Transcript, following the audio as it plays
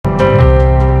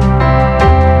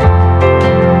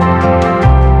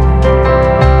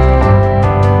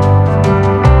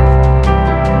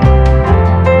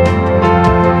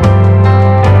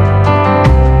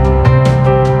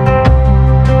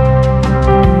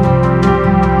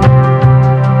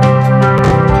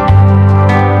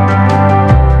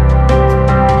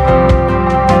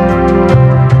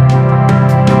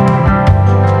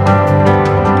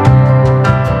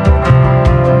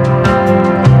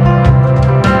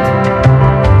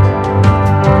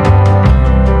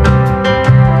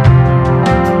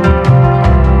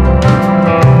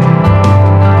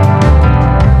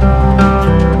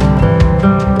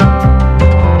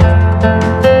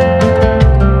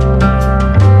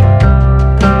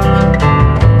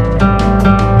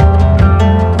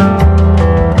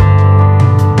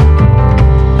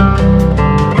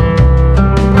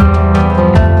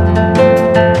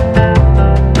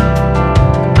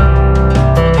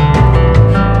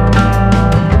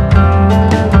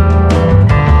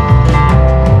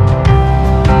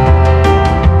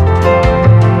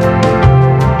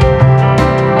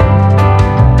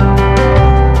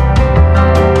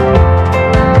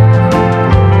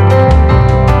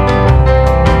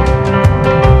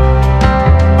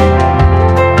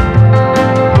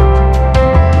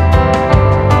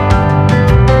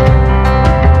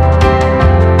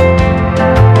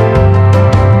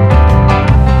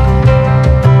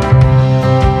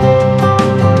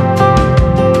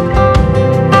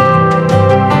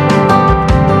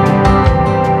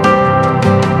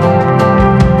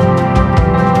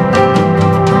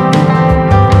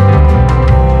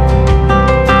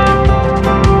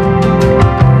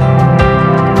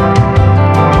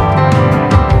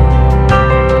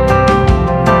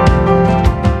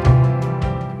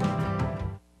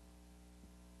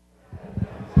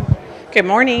Good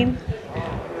morning.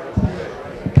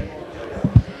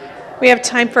 We have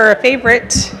time for a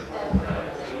favorite.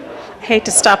 I hate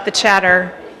to stop the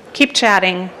chatter. Keep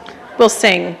chatting. We'll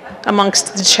sing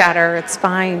amongst the chatter. It's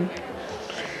fine.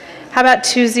 How about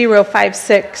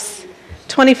 2056?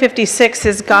 2056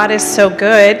 is God is so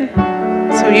good.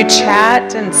 So you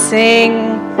chat and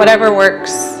sing, whatever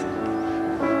works.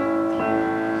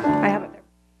 I have it there.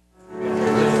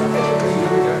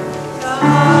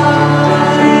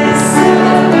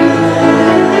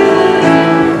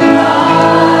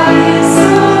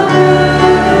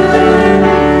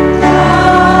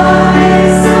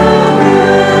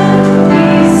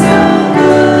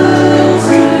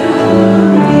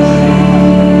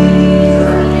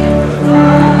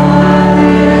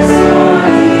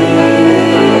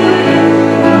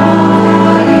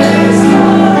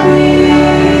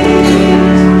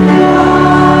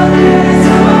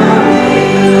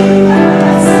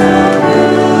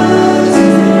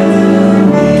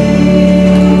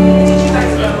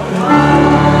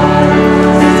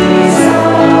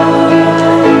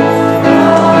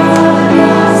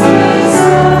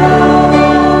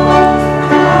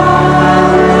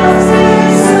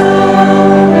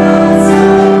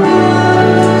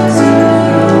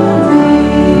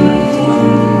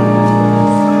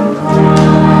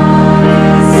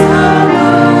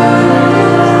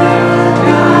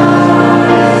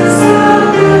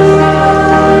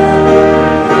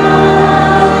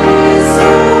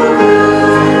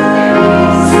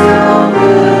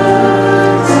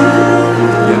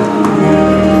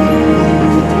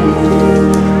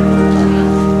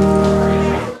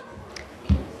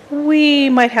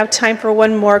 Might have time for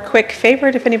one more quick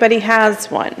favorite if anybody has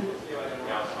one.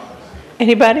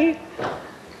 Anybody?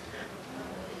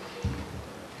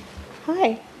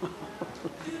 Hi.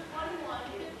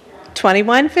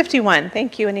 2151.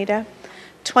 Thank you, Anita.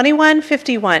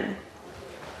 2151.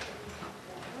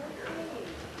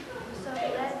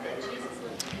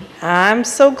 I'm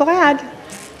so glad.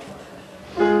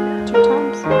 2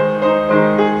 times.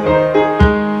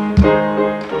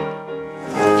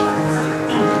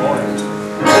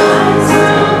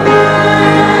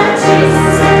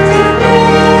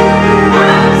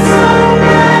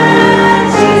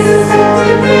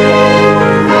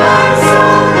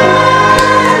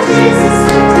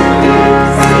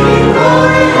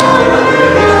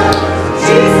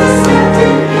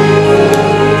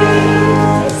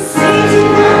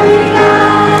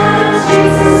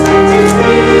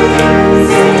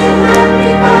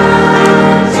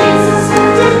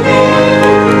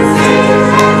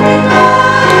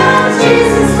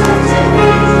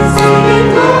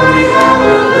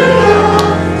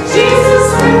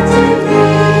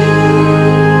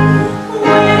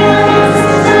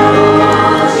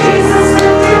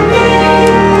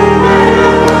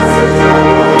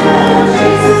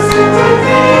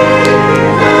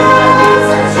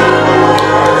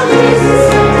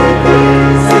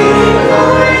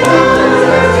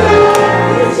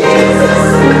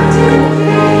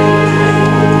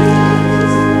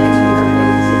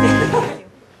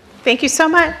 Thank you so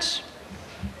much.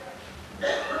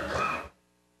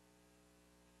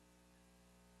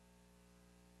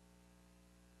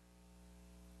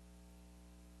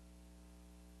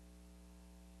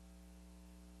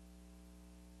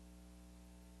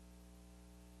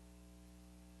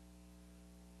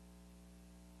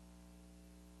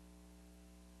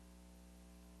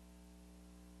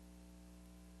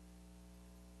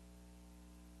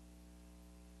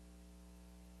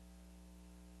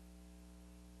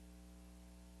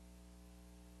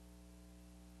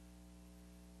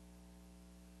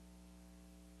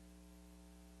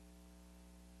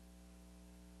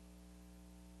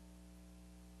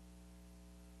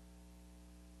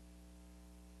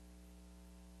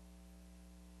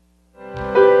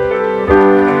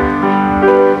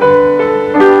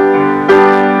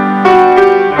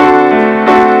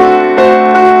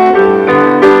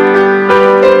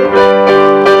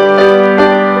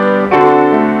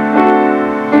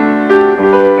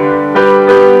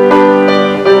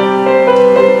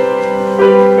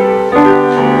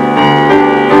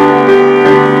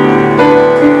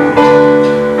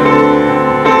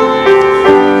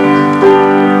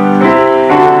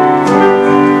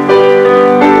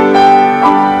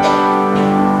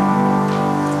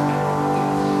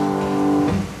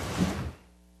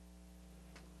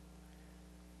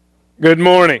 Good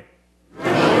morning.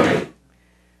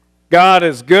 God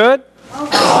is good.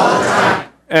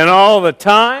 And all the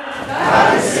time.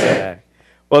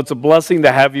 Well, it's a blessing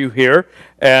to have you here.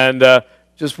 And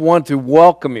just want to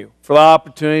welcome you for the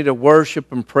opportunity to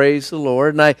worship and praise the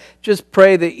Lord. And I just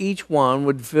pray that each one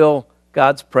would feel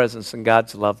God's presence and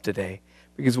God's love today.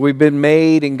 because we've been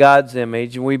made in God's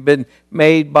image and we've been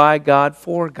made by God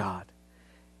for God.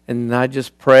 And I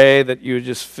just pray that you would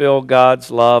just feel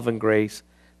God's love and grace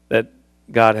that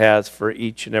God has for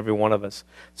each and every one of us.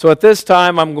 So at this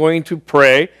time, I'm going to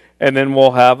pray, and then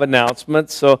we'll have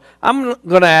announcements. So I'm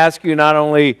going to ask you not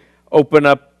only open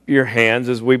up your hands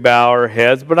as we bow our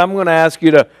heads, but I'm going to ask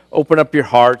you to open up your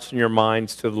hearts and your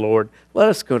minds to the Lord. Let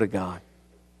us go to God.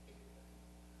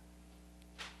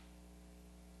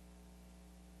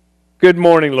 Good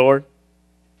morning, Lord.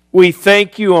 We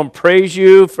thank you and praise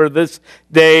you for this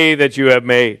day that you have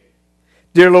made.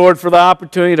 Dear Lord, for the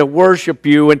opportunity to worship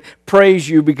you and praise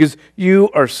you because you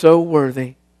are so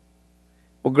worthy.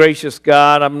 Well, gracious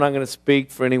God, I'm not going to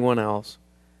speak for anyone else,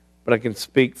 but I can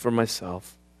speak for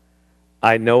myself.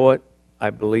 I know it, I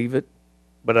believe it,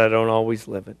 but I don't always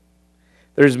live it.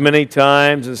 There's many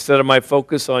times, instead of my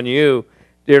focus on you,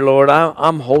 dear Lord,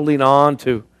 I'm holding on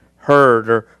to hurt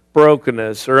or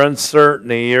brokenness or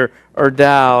uncertainty or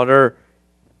doubt or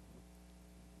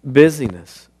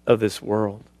busyness of this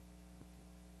world.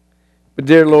 But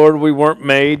dear Lord, we weren't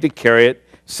made to carry it.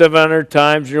 700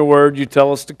 times in your word you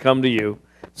tell us to come to you.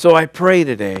 So I pray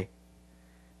today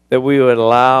that we would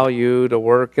allow you to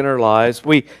work in our lives.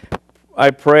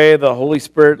 I pray the Holy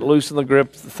Spirit loosen the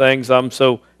grip of the things I'm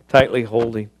so tightly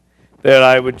holding, that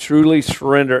I would truly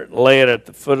surrender it and lay it at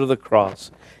the foot of the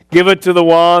cross. Give it to the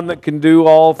one that can do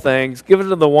all things. Give it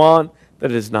to the one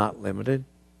that is not limited.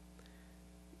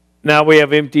 Now we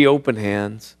have empty, open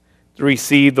hands to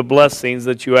receive the blessings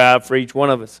that you have for each one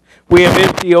of us. We have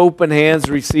empty, open hands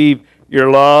to receive your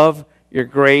love, your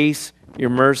grace, your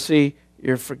mercy,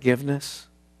 your forgiveness.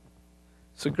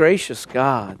 So gracious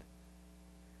God,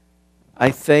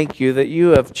 I thank you that you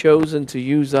have chosen to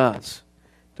use us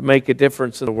to make a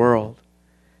difference in the world.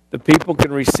 That people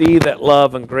can receive that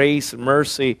love and grace and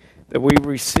mercy that we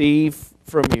receive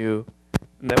from you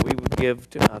and that we would give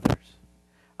to others.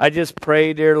 I just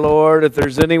pray, dear Lord, if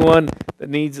there's anyone that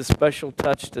needs a special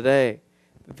touch today,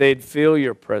 that they'd feel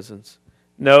your presence,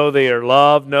 know they are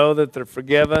loved, know that they're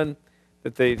forgiven,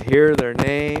 that they'd hear their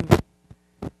name.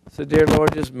 So, dear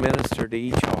Lord, just minister to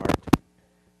each heart.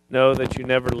 Know that you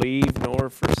never leave nor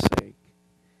forsake.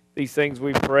 These things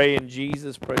we pray in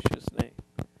Jesus' precious name.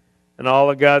 And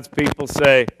all of God's people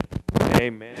say,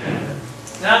 amen.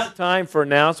 Now it's time for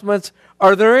announcements.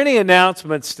 Are there any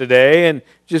announcements today? And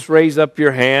just raise up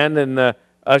your hand and the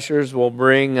ushers will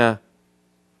bring a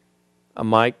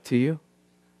mic to you.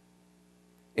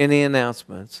 Any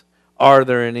announcements? Are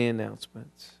there any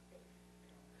announcements?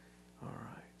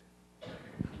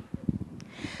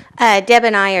 Deb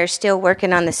and I are still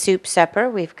working on the soup supper.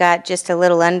 We've got just a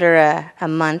little under a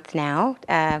month now,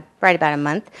 right about a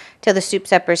month, till the soup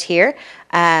supper's here.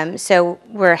 So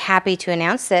we're happy to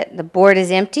announce that the board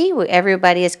is empty.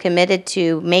 Everybody is committed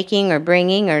to making or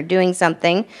bringing or doing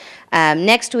something.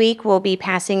 Next week, we'll be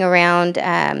passing around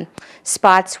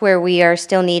spots where we are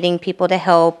still needing people to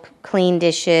help clean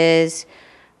dishes,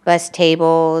 bus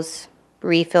tables,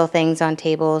 refill things on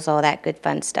tables, all that good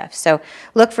fun stuff. So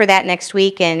look for that next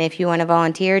week, and if you want to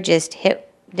volunteer, just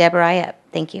hit Deb or I up.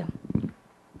 Thank you.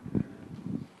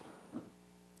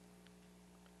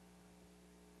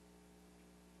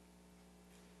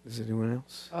 Is anyone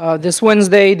else? This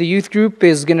Wednesday, the youth group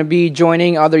is going to be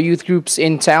joining other youth groups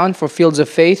in town for Fields of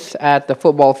Faith at the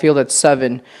football field at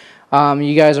 7.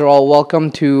 You guys are all welcome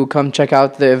to come check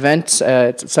out the event. It's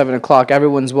at 7 o'clock.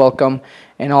 Everyone's welcome,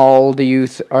 and all the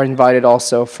youth are invited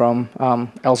also from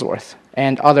Ellsworth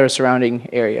and other surrounding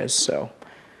areas. So,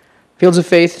 Fields of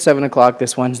Faith, 7 o'clock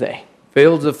this Wednesday.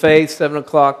 Fields of Faith, 7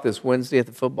 o'clock this Wednesday at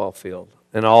the football field.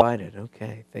 And all invited.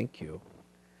 Okay, thank you.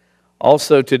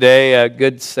 Also today,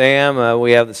 Good Sam,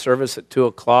 we have the service at 2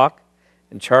 o'clock.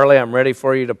 And Charlie, I'm ready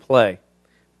for you to play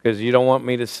because you don't want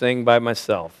me to sing by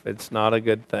myself. It's not a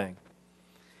good thing.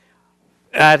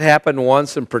 That happened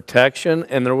once in protection,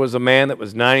 and there was a man that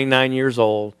was 99 years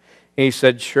old. He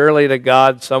said, surely to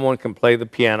God someone can play the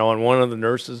piano, and one of the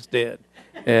nurses did.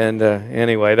 And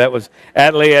anyway, that was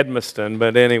Atlee Edmiston,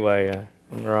 but anyway,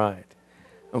 right.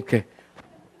 Okay.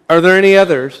 Are there any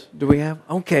others? Do we have?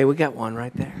 Okay, we got one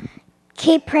right there.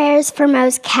 Keep prayers for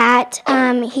Mo's cat.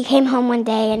 He came home one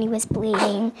day and he was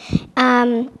bleeding.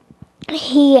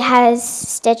 He has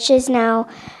stitches now.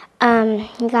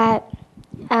 He got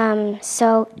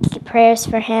so keep prayers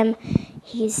for him.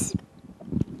 He's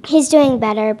doing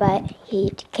better, but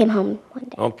he came home one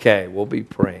day. Okay, we'll be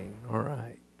praying. All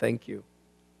right. Thank you.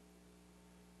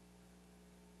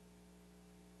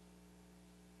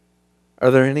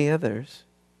 Are there any others?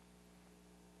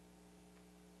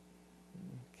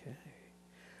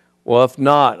 Well, if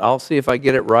not, I'll see if I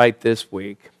get it right this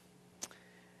week.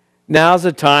 now's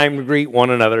the time to greet one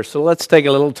another. So let's take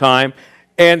a little time.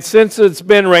 And since it's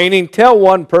been raining, tell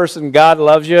one person God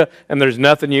loves you and there's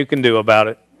nothing you can do about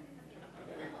it.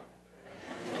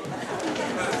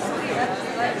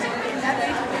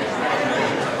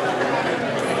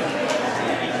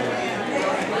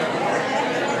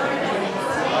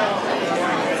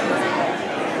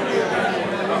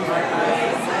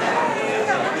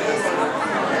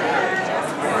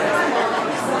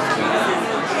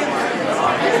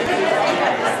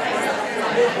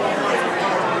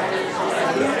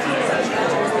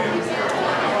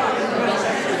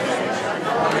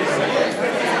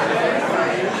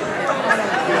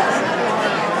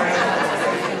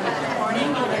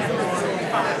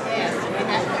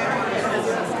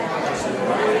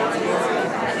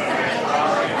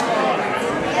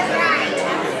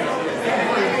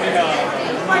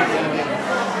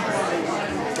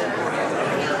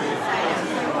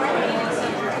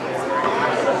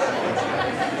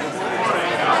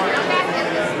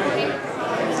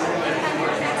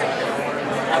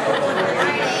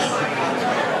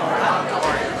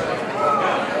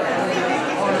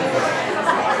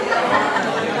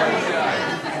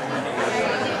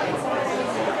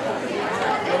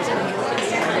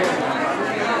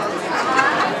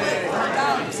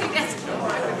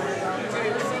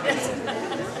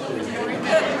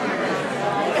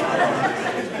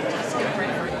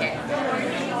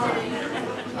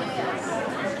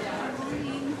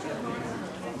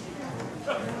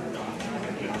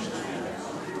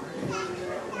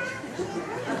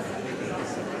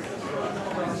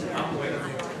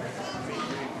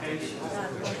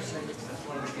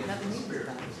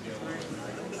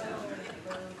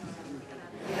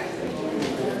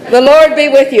 The Lord be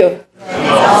with you. And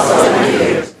also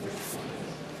with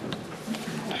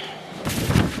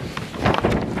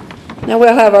you. Now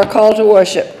we'll have our call to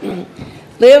worship.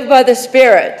 Live by the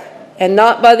Spirit and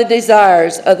not by the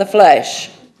desires of the flesh.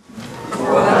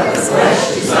 For what the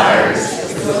flesh desires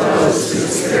is opposed to the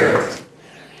Spirit.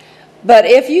 But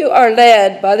if you are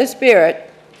led by the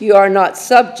Spirit, you are not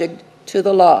subject to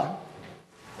the law.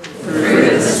 The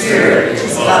fruit of the Spirit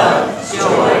is love,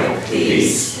 joy,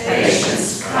 peace, patience,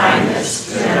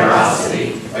 kindness,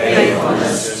 generosity,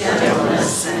 faithfulness,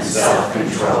 gentleness, and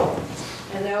self-control.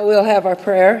 And now we'll have our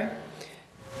prayer.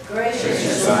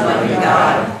 Gracious and loving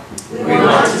God, we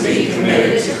want to be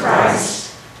committed to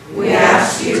Christ. We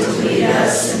ask you to lead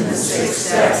us in the 6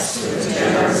 steps to a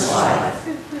generous life,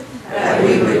 that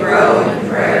we would grow in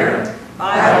prayer,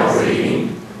 Bible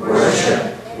reading,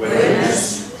 worship,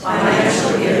 witness,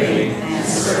 financial giving, and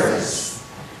service.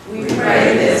 We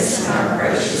pray this in our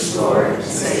precious Lord and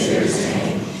Savior's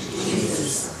name,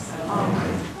 Jesus.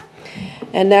 Amen.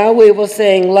 And now we will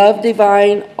sing Love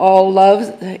Divine, All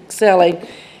Love Excelling,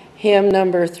 hymn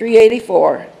number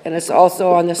 384, and it's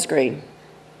also on the screen.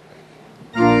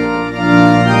 All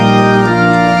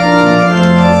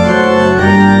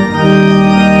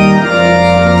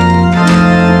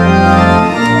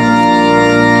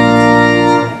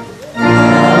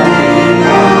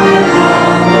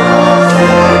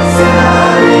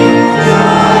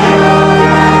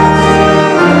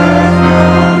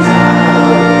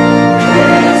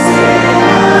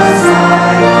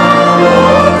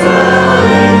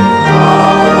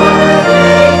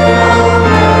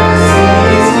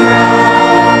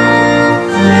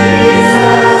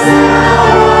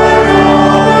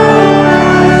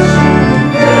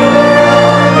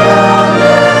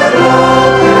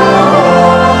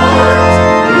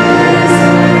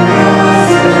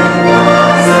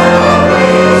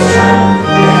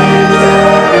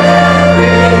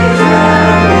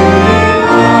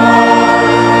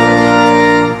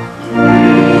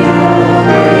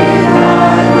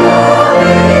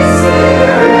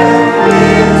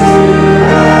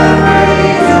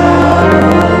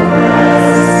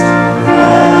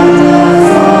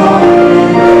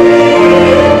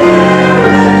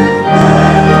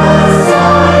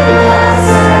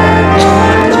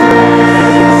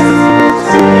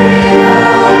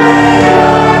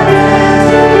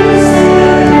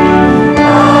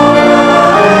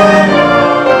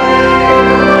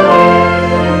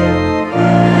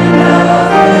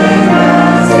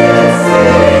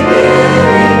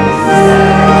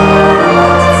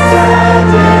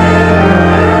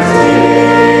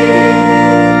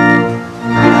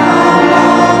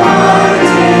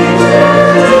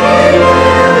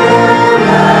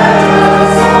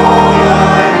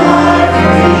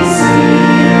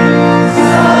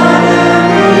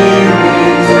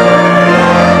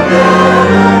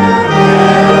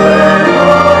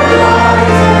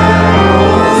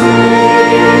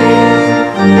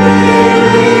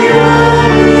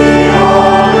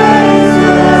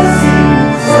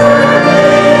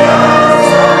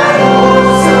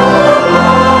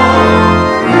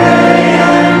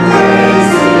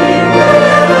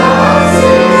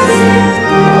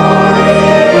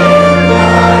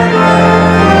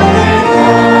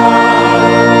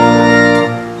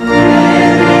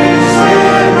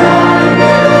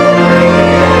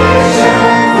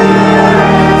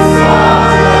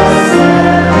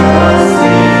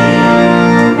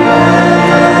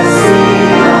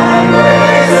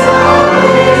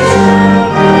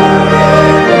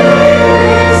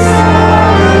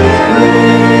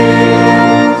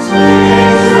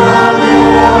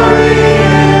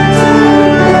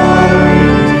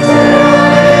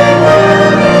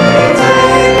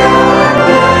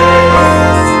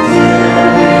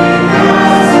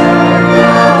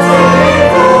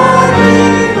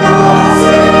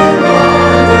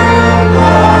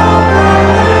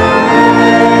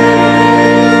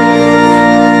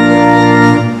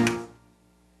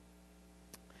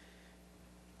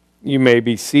may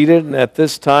be seated, and at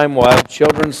this time, we'll have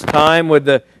children's time with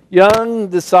the young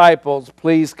disciples.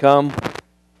 Please come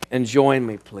and join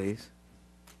me, please.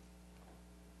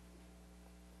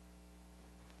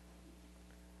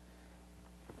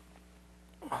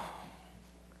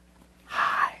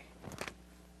 Hi.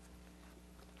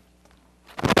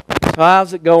 So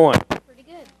how's it going? Pretty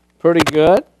good. Pretty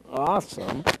good?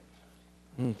 Awesome.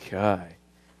 Okay.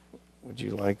 Would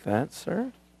you like that,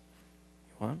 sir? You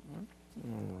want one?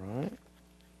 All right.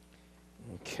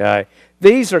 Okay.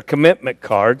 These are commitment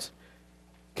cards.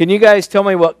 Can you guys tell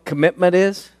me what commitment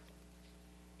is?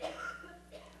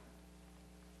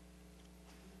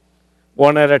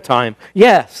 One at a time.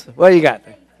 Yes. What do you got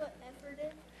there?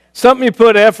 Something you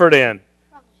put effort in.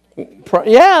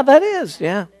 Yeah, that is.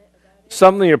 Yeah.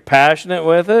 Something you're passionate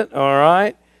with it. All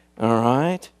right. All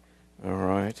right. All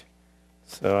right.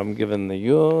 So I'm giving the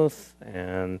youth,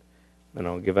 and then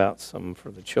I'll give out some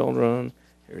for the children.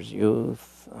 Here's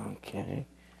youth. Okay.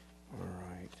 All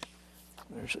right.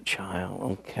 There's a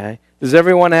child. Okay. Does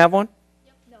everyone have one?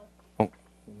 Yep. No. Oh,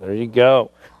 there you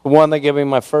go. The one that gave me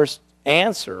my first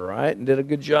answer, right, and did a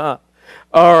good job.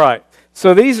 All right.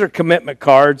 So these are commitment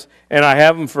cards, and I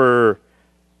have them for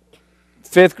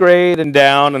 5th grade and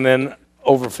down, and then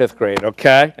over 5th grade,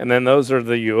 okay? And then those are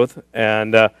the youth.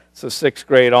 And so 6th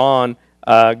grade on,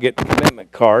 get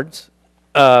commitment cards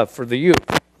for the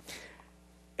youth.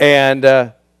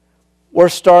 And we're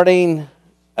starting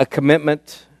a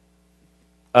commitment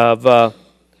of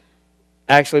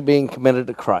actually being committed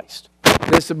to Christ.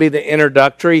 This would be the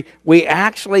introductory. We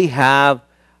actually have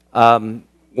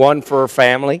one for a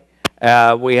family.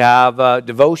 We have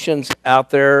devotions out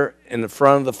there in the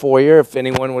front of the foyer if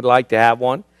anyone would like to have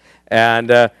one. And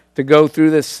to go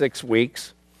through this 6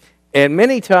 weeks. And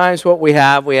many times what we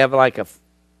have like a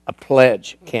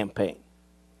pledge campaign.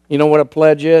 You know what a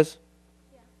pledge is?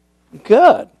 Yeah.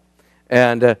 Good.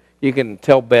 And you can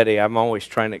tell Betty, I'm always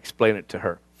trying to explain it to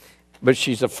her. But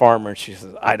she's a farmer, and she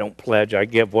says, I don't pledge, I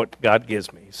give what God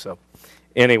gives me. So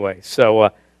anyway, so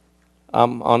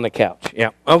I'm on the couch. Yeah,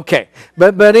 okay.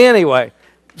 But anyway,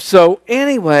 a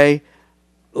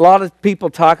lot of people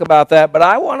talk about that, but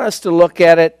I want us to look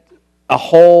at it a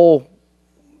whole,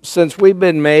 since we've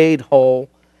been made whole,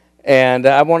 and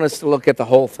I want us to look at the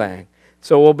whole thing.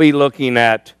 So we'll be looking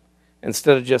at,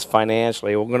 instead of just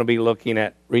financially, we're going to be looking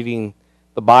at reading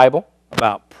the Bible,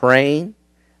 about praying,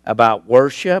 about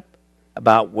worship,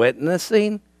 about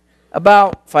witnessing,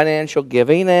 about financial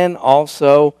giving, and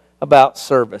also about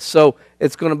service. So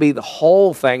it's going to be the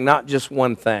whole thing, not just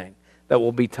one thing that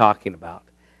we'll be talking about.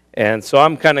 And so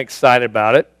I'm kind of excited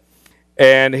about it.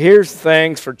 And here's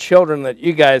things for children that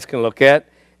you guys can look at.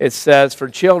 It says, for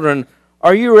children,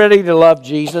 are you ready to love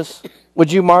Jesus?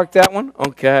 Would you mark that one?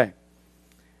 Okay.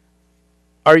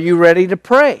 Are you ready to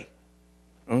pray?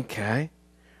 Okay.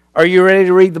 Are you ready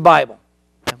to read the Bible?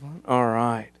 All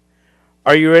right.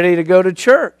 Are you ready to go to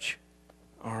church?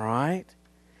 All right.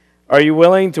 Are you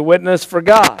willing to witness for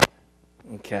God?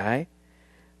 Okay.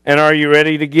 And are you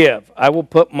ready to give? I will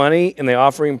put money in the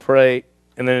offering plate,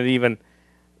 and then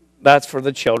that's for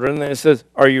the children. And then it says,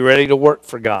 are you ready to work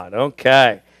for God?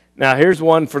 Okay. Now here's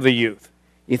one for the youth.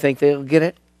 You think they'll get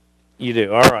it? You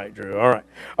do. All right, Drew. All right.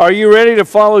 Are you ready to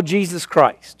follow Jesus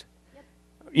Christ?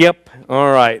 Yep.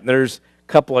 All right. There's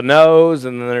a couple of no's,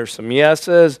 and then there's some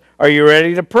yeses. Are you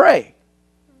ready to pray?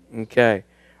 Okay.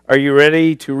 Are you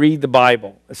ready to read the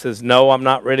Bible? It says, no, I'm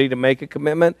not ready to make a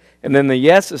commitment. And then the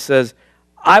yes, it says,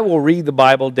 I will read the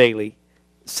Bible daily,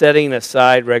 setting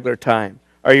aside regular time.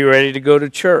 Are you ready to go to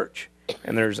church?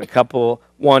 And there's a couple,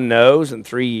 1 no's and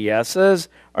 3 yeses.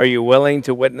 Are you willing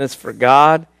to witness for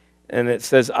God? And it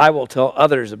says, I will tell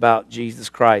others about Jesus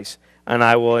Christ, and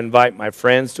I will invite my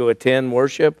friends to attend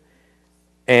worship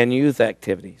and youth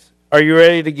activities. Are you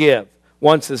ready to give?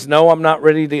 One says, no, I'm not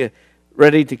ready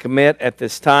to commit at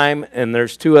this time. And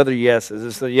there's 2 other yeses.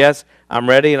 It says, yes, I'm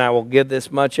ready, and I will give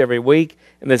this much every week.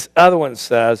 And this other one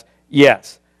says,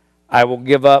 yes, I will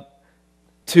give up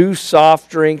 2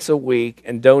 soft drinks a week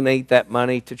and donate that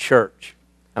money to church.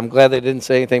 I'm glad they didn't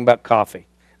say anything about coffee.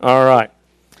 All right.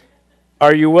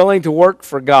 Are you willing to work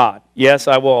for God? Yes,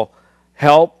 I will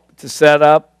help to set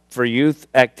up for youth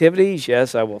activities.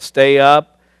 Yes, I will stay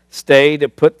to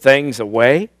put things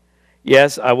away.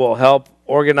 Yes, I will help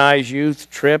organize youth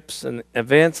trips and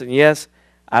events. And yes,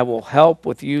 I will help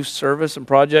with youth service and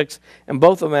projects. And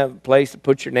both of them have a place to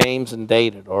put your names and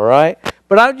date it, all right?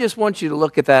 But I just want you to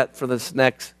look at that for this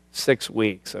next 6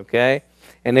 weeks, okay?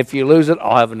 And if you lose it,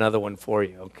 I'll have another one for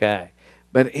you, okay?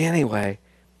 But anyway,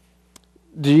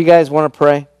 do you guys want to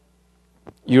pray?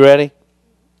 You ready?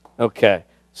 Okay.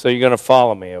 So you're going to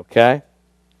follow me, okay?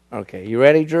 Okay. You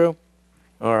ready, Drew?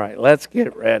 All right, let's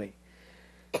get ready.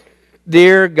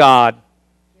 Dear God,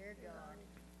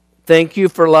 thank you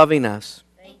for loving us.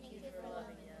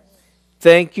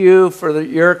 Thank you for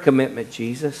your commitment,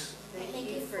 Jesus.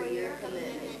 Thank you for your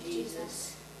commitment,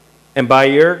 Jesus. And by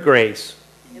your grace,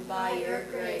 And by your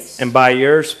grace, and by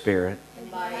your Spirit, and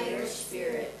by your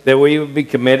Spirit, that we would be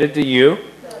committed to you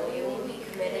that we will be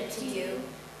committed to you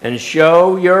and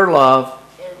show your love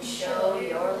and show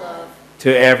your love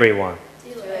to everyone.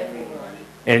 to everyone.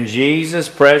 In Jesus'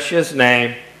 precious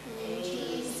name, In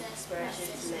Jesus'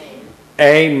 precious name.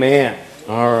 amen.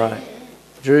 All right.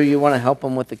 Drew, you want to help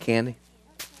them with the candy?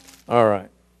 All right.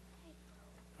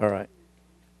 All right.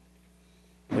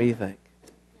 What do you think?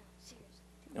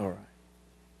 All right.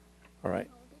 All right.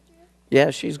 Yeah,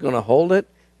 she's going to hold it,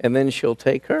 and then she'll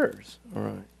take hers. All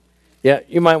right. Yeah,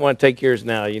 you might want to take yours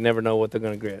now. You never know what they're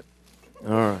going to get.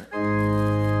 All right.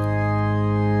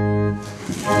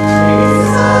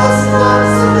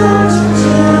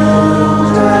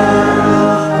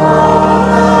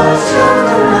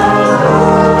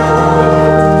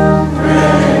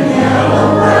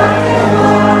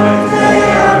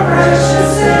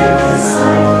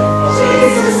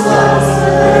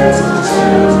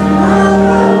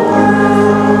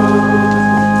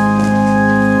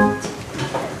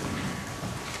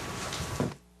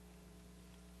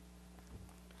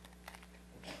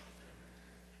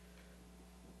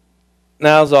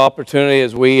 Now's the opportunity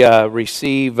as we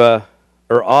receive our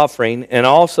offering. And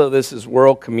also, this is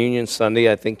World Communion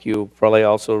Sunday. I think you probably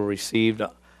also received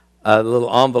a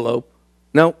little envelope.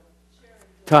 No?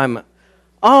 Time.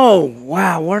 Oh,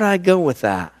 wow. Where'd I go with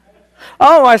that?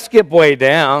 Oh, I skipped way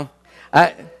down.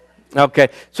 Okay.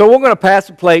 So we're going to pass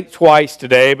the plate twice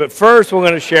today. But first, we're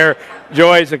going to share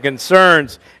joys and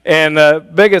concerns. And the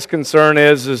biggest concern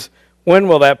is when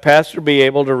will that pastor be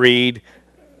able to read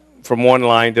from one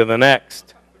line to the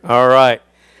next? All right.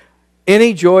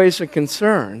 Any joys or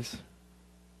concerns?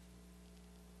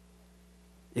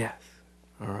 Yes.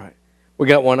 All right. We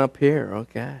got one up here.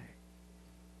 Okay.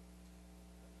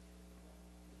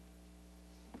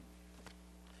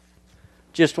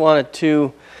 Just wanted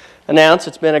to announce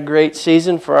it's been a great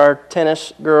season for our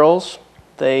tennis girls.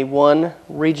 They won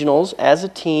regionals as a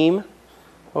team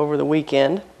over the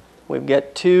weekend. We've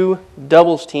got 2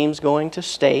 doubles teams going to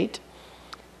state.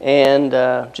 And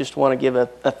just want to give a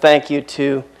thank you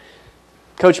to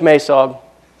Coach Masog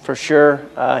for sure.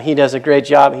 He does a great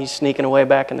job. He's sneaking away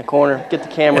back in the corner. Get the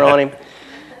camera on him.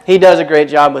 He does a great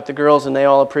job with the girls, and they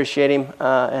all appreciate him,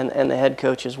 and the head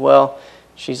coach as well.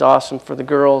 She's awesome for the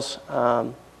girls.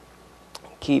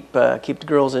 Keep the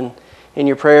girls in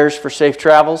your prayers for safe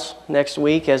travels next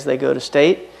week as they go to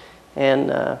state and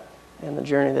the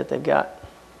journey that they've got.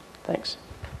 Thanks.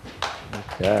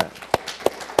 Okay.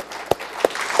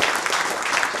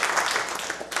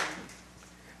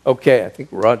 Okay, I think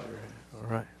Roger. All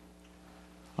right.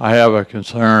 I have a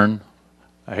concern.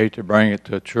 I hate to bring it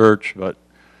to church, but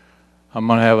I'm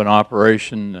going to have an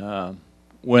operation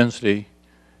Wednesday,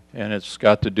 and it's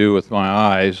got to do with my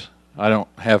eyes. I don't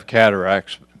have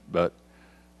cataracts, but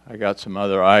I got some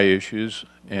other eye issues,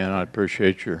 and I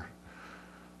appreciate your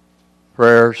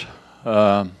prayers.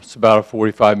 It's about a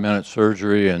 45-minute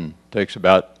surgery and takes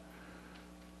about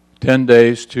 10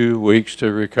 days, 2 weeks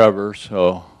to recover,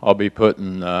 so I'll be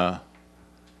putting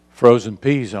frozen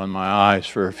peas on my eyes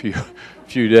for a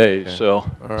few days. Okay. So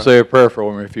right. Say a prayer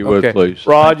for me if you would, please.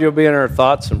 Rod, you'll be in our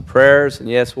thoughts and prayers, and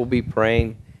yes, we'll be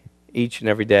praying each and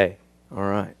every day. All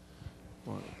right.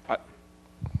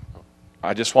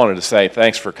 I just wanted to say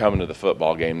thanks for coming to the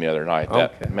football game the other night.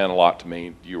 That meant a lot to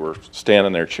me. You were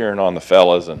standing there cheering on the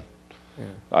fellas, and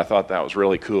I thought that was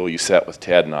really cool. You sat with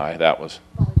Ted and I. That was,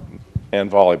 and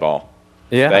volleyball.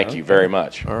 Yeah. Thank you very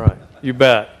much. All right. You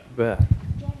bet. You bet.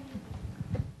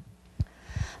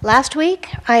 Last week,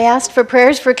 I asked for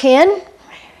prayers for Ken.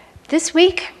 This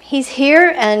week, he's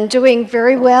here and doing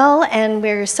very well, and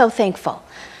we're so thankful.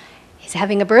 He's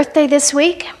having a birthday this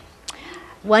week.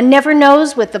 One never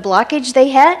knows with the blockage they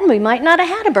had, we might not have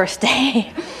had a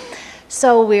birthday.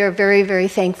 So we're very, very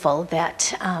thankful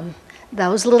that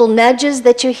those little nudges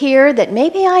that you hear, that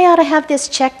maybe I ought to have this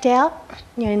checked out,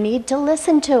 you need to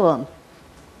listen to them.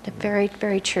 They're very,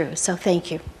 very true. So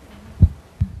thank you.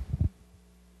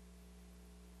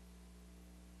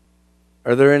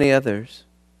 Are there any others?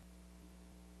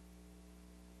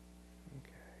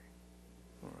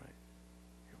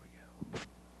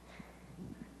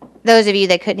 Those of you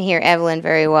that couldn't hear Evelyn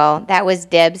very well, that was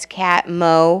Deb's cat,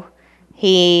 Mo.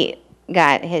 He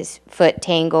got his foot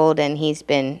tangled, and he's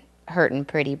been hurting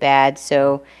pretty bad.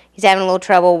 So he's having a little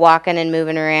trouble walking and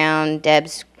moving around.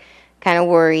 Deb's kind of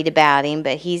worried about him,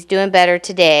 but he's doing better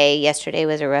today. Yesterday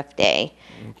was a rough day.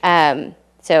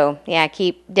 So, yeah,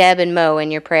 keep Deb and Mo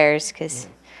in your prayers because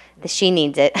she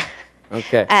needs it.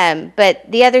 Okay.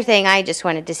 But the other thing I just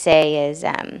wanted to say is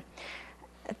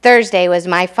Thursday was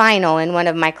my final in one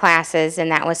of my classes,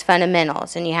 and that was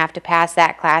fundamentals. And you have to pass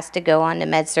that class to go on to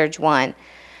Med-Surg 1.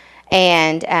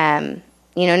 And,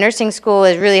 nursing school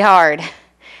is really hard.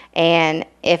 And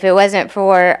if it wasn't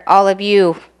for all of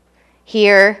you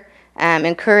here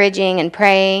encouraging and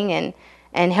praying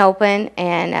and helping,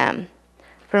 and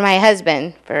for my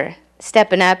husband for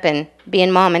stepping up and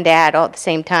being mom and dad all at the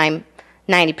same time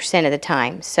 90% of the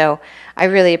time. So I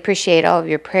really appreciate all of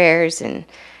your prayers and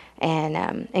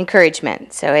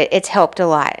encouragement. So it's helped a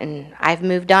lot. And I've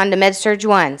moved on to Med-Surg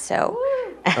 1, so.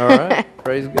 All right.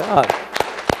 Praise God.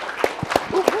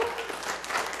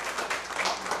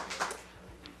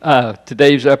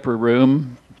 Today's upper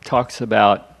room talks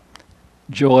about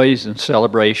joys and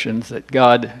celebrations, that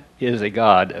God is a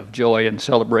God of joy and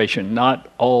celebration, not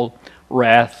all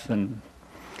wrath and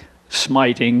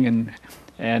smiting.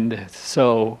 And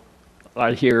so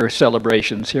I hear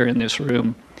celebrations here in this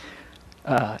room.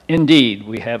 Indeed,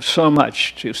 we have so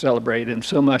much to celebrate and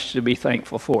so much to be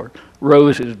thankful for.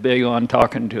 Rose is big on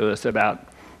talking to us about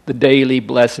the daily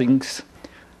blessings.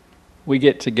 We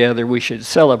get together, we should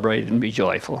celebrate and be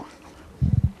joyful.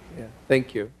 Yeah,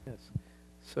 thank you. Yes,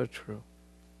 so true.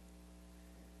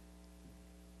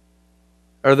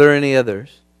 Are there any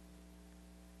others?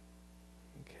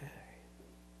 Okay.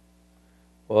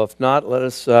 Well, if not, let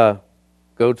us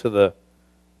go to the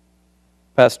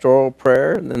pastoral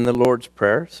prayer and then the Lord's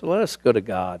Prayer. So let us go to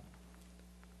God.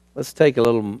 Let's take a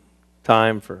little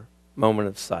time for a moment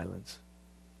of silence.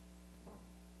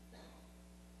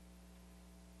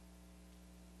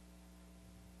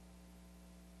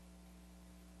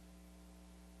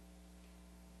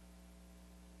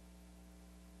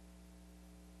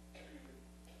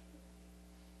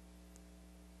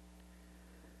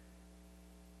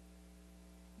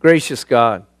 Gracious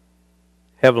God,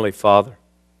 Heavenly Father,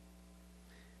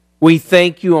 we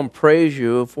thank you and praise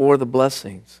you for the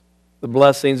blessings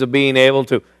of being able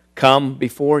to come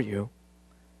before you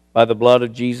by the blood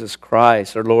of Jesus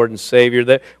Christ, our Lord and Savior,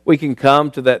 that we can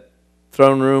come to that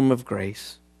throne room of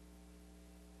grace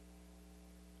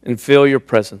and feel your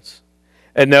presence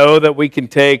and know that we can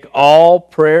take all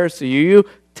prayers to you. You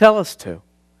tell us to.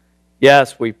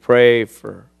 Yes, we pray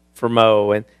for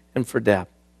Mo and for Deb.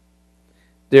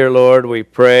 Dear Lord, we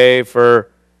pray for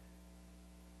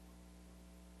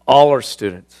all our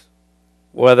students,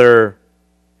 whether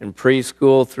in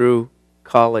preschool through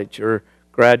college or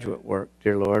graduate work,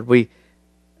 dear Lord. We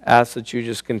ask that you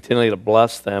just continue to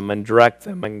bless them and direct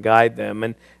them and guide them,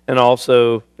 and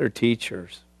also their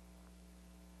teachers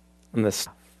and the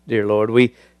staff, dear Lord.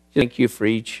 We thank you for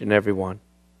each and every one.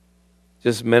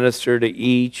 Just minister to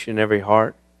each and every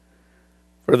heart.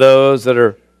 For those that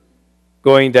are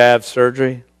going to have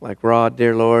surgery, like Rod,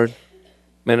 dear Lord,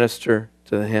 minister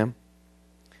to him.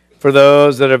 For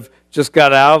those that have just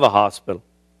got out of the hospital,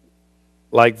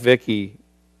 like Vicki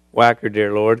Wacker,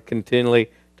 dear Lord, continually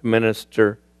to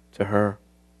minister to her.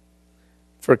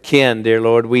 For Ken, dear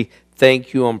Lord, we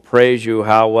thank you and praise you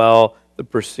how well the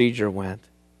procedure went.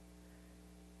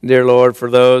 Dear Lord, for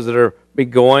those that are be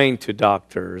going to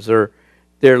doctors, or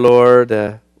dear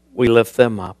Lord, we lift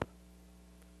them up,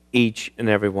 each and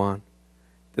every one,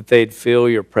 that they'd feel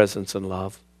your presence and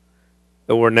love,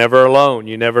 that we're never alone.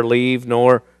 You never leave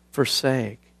nor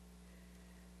forsake.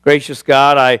 Gracious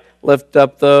God, I lift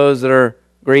up those that are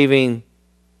grieving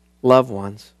loved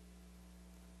ones.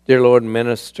 Dear Lord,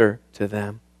 minister to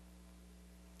them.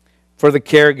 For the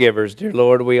caregivers, dear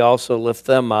Lord, we also lift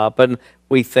them up, and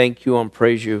we thank you and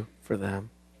praise you for them,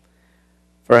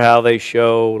 for how they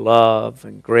show love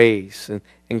and grace and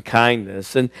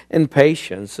kindness and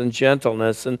patience and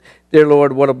gentleness. And dear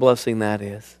Lord, what a blessing that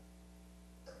is.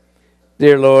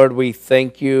 Dear Lord, we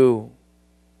thank you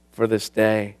for this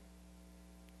day.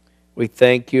 We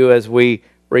thank you as we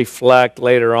reflect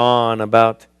later on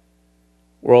about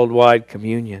worldwide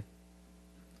communion,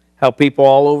 how people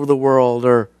all over the world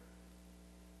are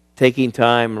taking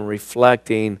time and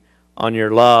reflecting on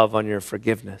your love, on your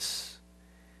forgiveness.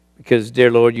 Because,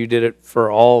 dear Lord, you did it for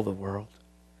all the world.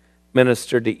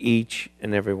 Minister to each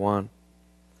and every one.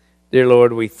 Dear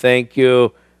Lord, we thank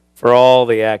you for all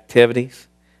the activities.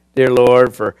 Dear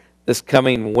Lord, for this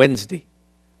coming Wednesday,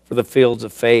 for the Fields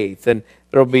of Faith. And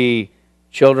there will be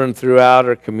children throughout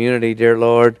our community, dear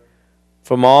Lord,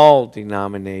 from all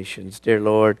denominations, dear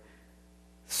Lord,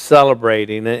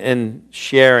 celebrating and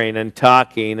sharing and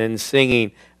talking and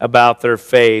singing about their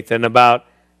faith and about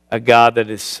a God that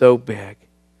is so big,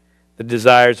 that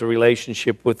desires a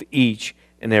relationship with each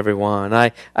and every one.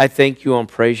 I thank you and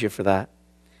praise you for that.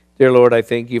 Dear Lord, I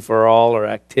thank you for all our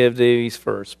activities,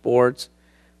 for our sports.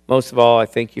 Most of all, I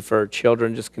thank you for our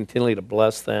children. Just continually to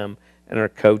bless them and our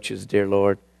coaches, dear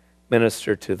Lord.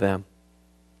 Minister to them.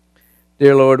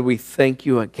 Dear Lord, we thank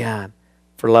you again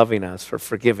for loving us, for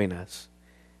forgiving us,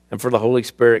 and for the Holy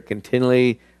Spirit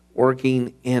continually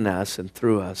working in us and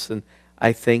through us. And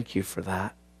I thank you for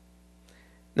that.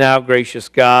 Now, gracious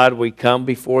God, we come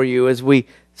before you as we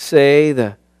say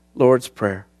the Lord's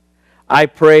Prayer. I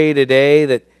pray today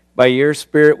that by your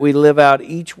Spirit we live out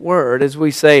each word as we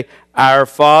say, Our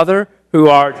Father, who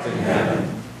art in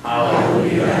heaven, hallowed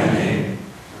be thy name.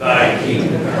 Thy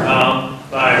kingdom come,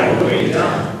 thy will be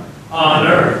done, on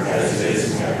earth as it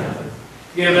is in heaven.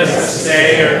 Give us this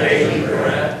day our daily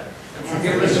bread, and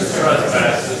forgive us our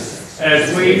trespasses,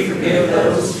 as we forgive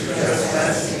those who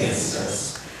trespass against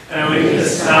us. And lead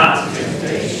us not into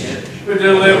temptation, but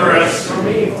deliver us from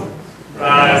evil. For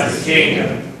thine is the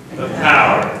kingdom, the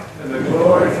power, and the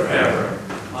glory forever.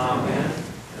 Amen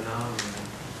and amen.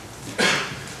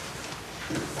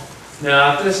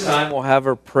 Now at this time we'll have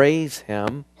her praise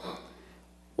him.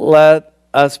 Let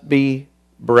us be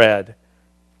bread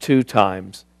 2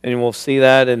 times. And we'll see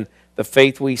that in the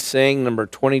Faith We Sing, number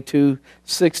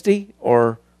 2260,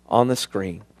 or on the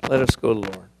screen. Let us go to the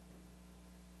Lord.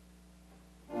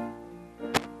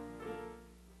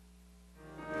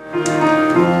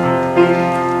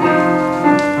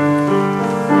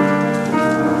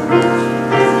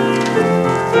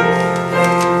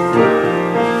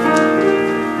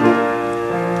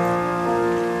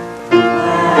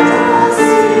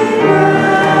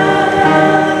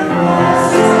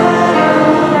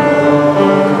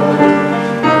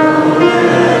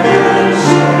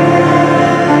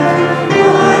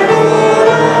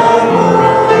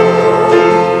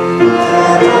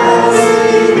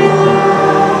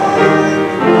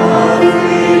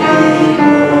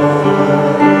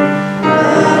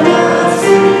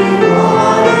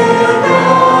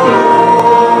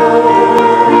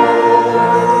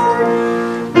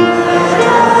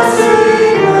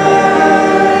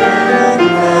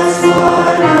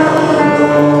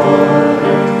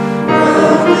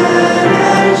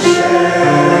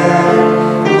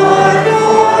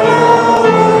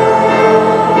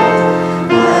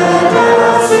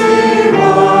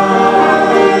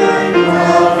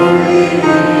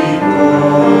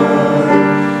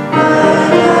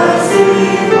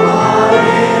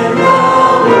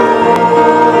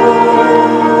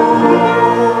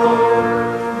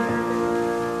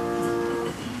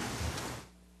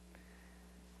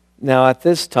 Now at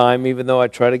this time, even though I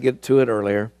try to get to it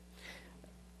earlier,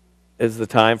 is the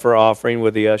time for offering.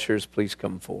 Would the ushers please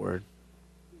come forward?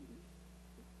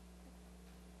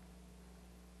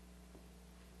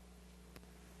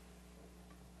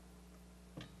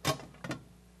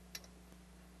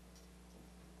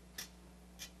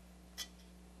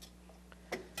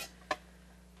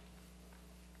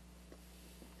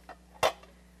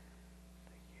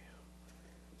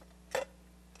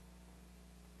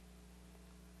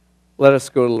 Let us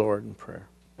go to the Lord in prayer.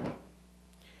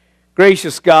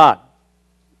 Gracious God,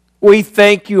 we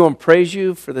thank you and praise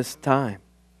you for this time,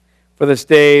 for this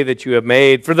day that you have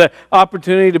made, for the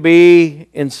opportunity to be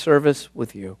in service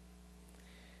with you.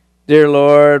 Dear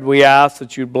Lord, we ask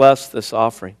that you bless this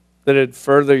offering, that it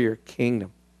further your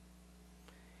kingdom.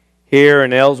 Here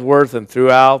in Ellsworth and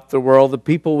throughout the world, the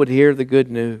people would hear the good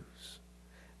news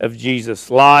of Jesus'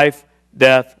 life,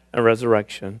 death, and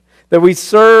resurrection. That we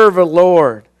serve a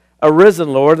Lord, a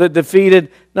risen Lord that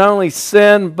defeated not only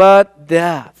sin but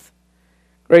death.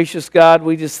 Gracious God,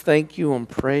 we just thank you and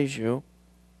praise you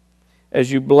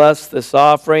as you bless this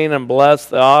offering and bless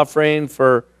the offering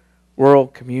for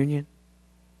World Communion.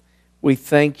 We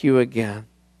thank you again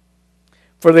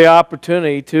for the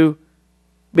opportunity to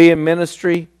be in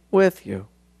ministry with you.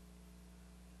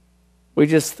 We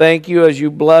just thank you as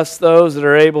you bless those that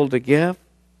are able to give,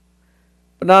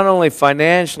 but not only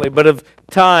financially, but of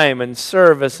time and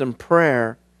service and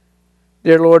prayer.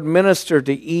 Dear Lord, minister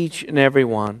to each and every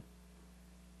one,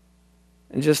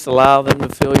 and just allow them to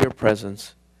feel your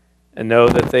presence and know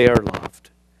that they are loved.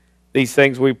 These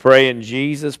things we pray in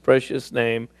Jesus' precious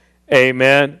name.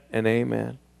 Amen and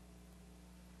amen.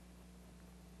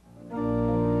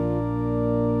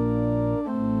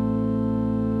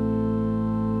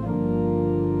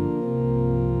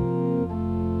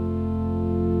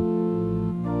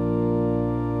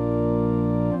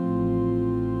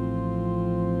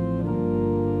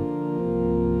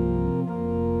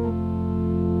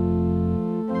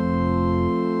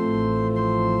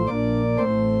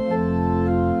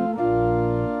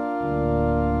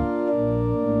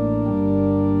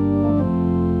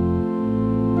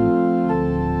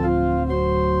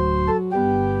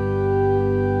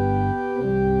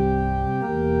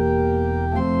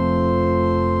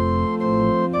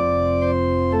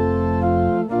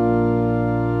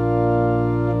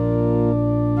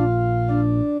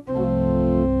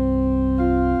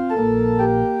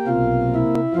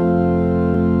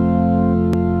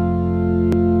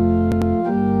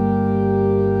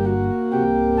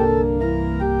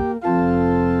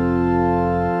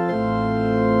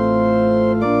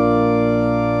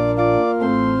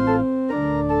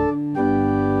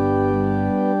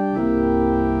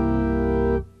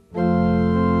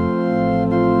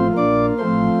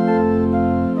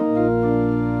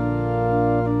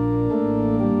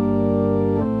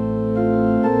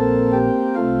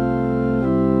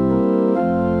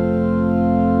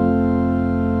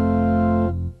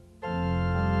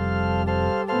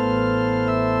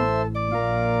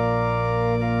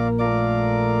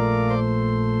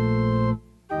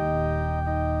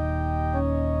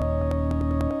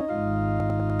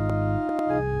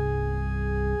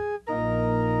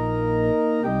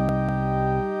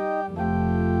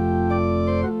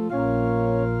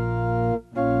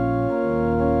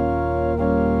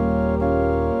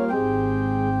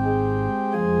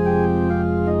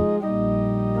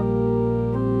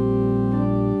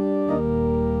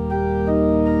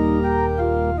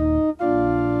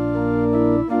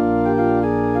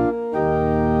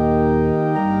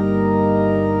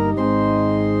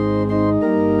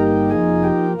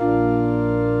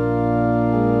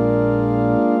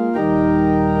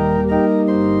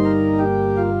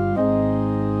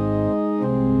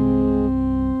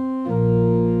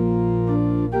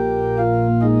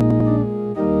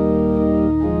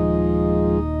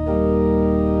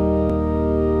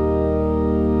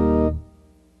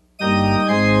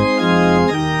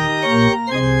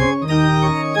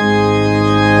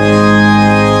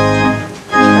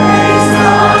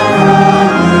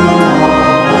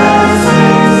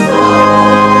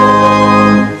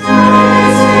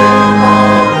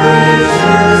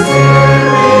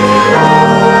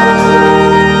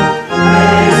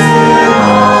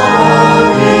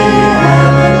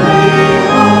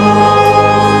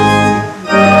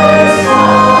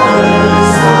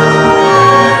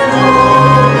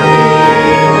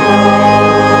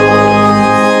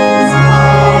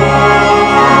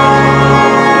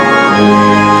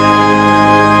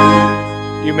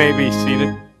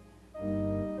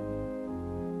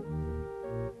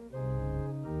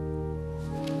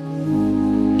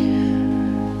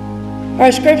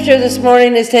 Our scripture this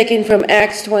morning is taken from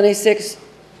Acts 26,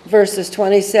 verses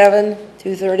 27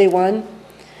 to 31.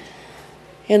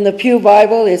 In the Pew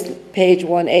Bible is page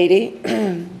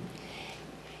 180.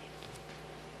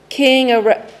 King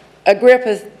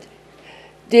Agrippa,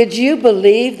 did you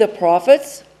believe the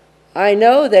prophets? I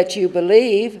know that you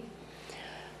believe.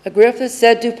 Agrippa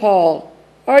said to Paul,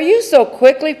 are you so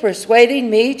quickly persuading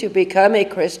me to become a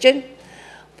Christian?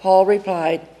 Paul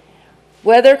replied,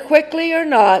 whether quickly or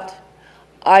not,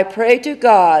 I pray to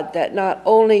God that not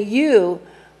only you,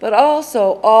 but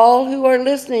also all who are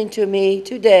listening to me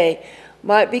today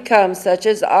might become such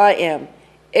as I am,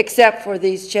 except for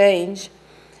these chains.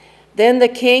 Then the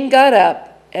king got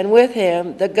up, and with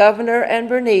him the governor and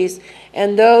Bernice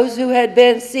and those who had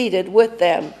been seated with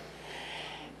them.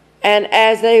 And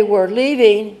as they were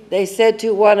leaving, they said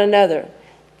to one another,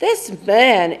 this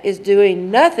man is doing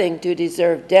nothing to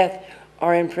deserve death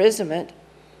or imprisonment.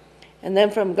 And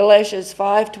then from Galatians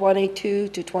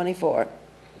 5:22 to 24.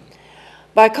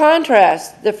 By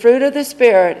contrast, the fruit of the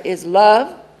Spirit is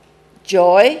love,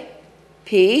 joy,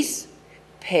 peace,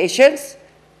 patience,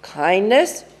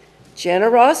 kindness,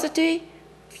 generosity,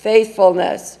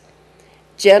 faithfulness,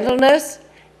 gentleness,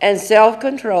 and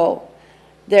self-control.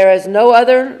 There is no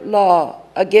other law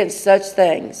against such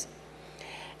things.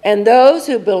 And those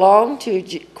who belong to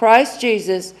Christ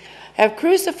Jesus have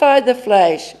crucified the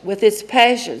flesh with its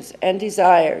passions and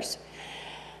desires.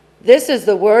 This is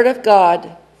the word of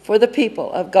God for the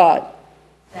people of God.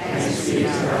 Thanks be to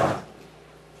God.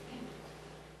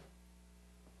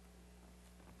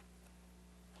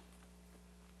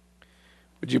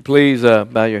 Would you please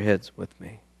bow your heads with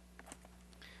me?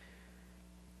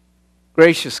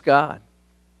 Gracious God,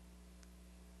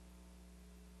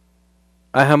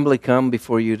 I humbly come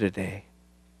before you today.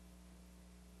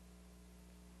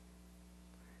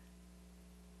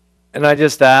 And I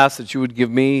just ask that you would give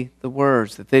me the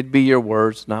words, that they'd be your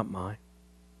words, not mine.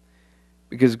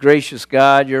 Because, gracious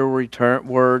God, your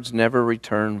words never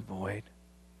return void.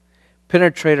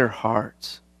 Penetrate our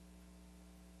hearts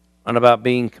on about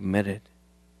being committed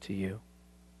to you.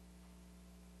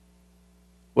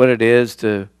 What it is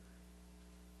to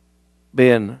be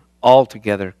an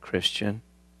altogether Christian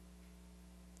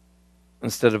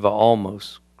instead of an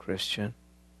almost Christian.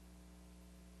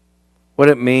 What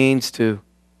it means to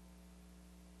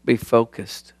be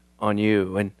focused on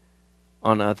you and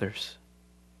on others.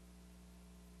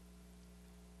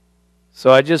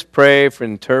 So I just pray for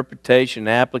interpretation,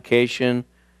 application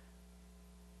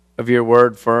of your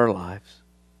word for our lives.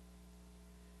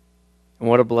 And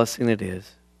what a blessing it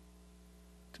is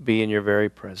to be in your very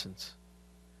presence.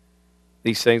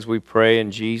 These things we pray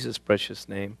in Jesus' precious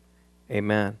name.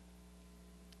 Amen.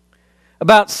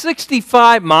 About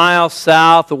 65 miles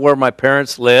south of where my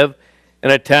parents live, in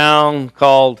a town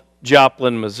called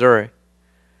Joplin, Missouri,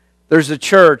 there's a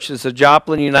church. It's a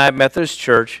Joplin United Methodist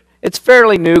Church. It's a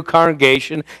fairly new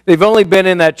congregation. They've only been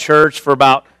in that church for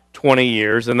about 20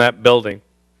 years in that building.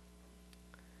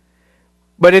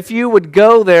 But if you would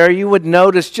go there, you would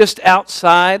notice just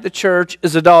outside the church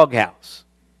is a doghouse.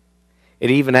 It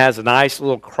even has a nice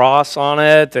little cross on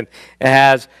it, and it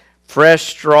has fresh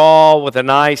straw with a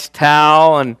nice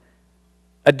towel, and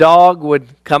a dog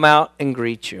would come out and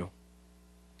greet you.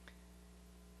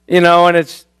 You know, and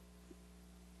it's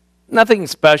nothing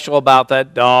special about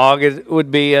that dog. It would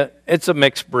be it's a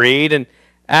mixed breed, and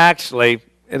actually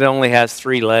it only has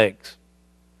 3 legs.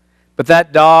 But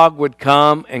that dog would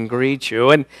come and greet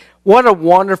you, and what a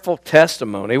wonderful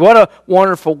testimony, what a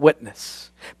wonderful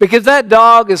witness. Because that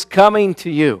dog is coming to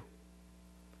you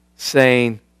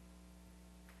saying,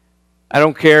 I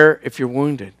don't care if you're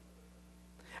wounded.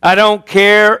 I don't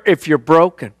care if you're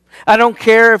broken. I don't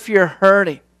care if you're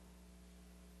hurting.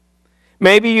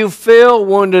 Maybe you feel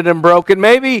wounded and broken.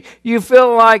 Maybe you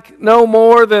feel like no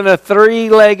more than a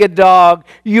 3-legged dog.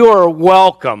 You are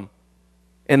welcome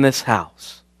in this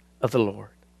house of the Lord.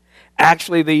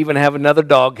 Actually, they even have another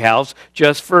dog house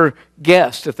just for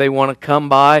guests if they want to come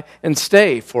by and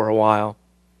stay for a while.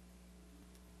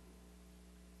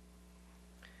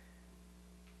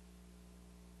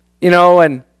 You know,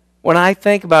 and when I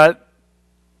think about it,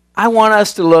 I want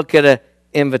us to look at an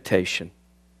invitation.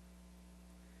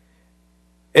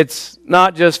 It's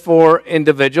not just for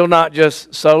individual, not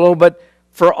just solo, but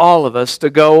for all of us to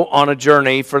go on a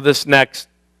journey for this next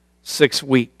 6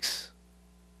 weeks.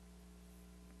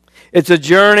 It's a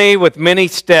journey with many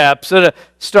steps. It'll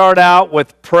start out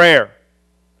with prayer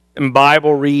and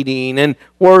Bible reading and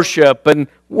worship and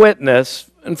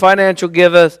witness and financial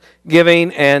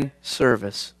giving and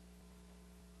service.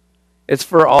 It's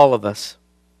for all of us.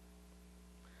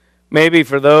 Maybe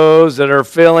for those that are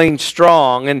feeling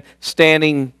strong and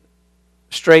standing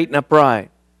straight and upright,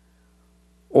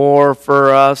 or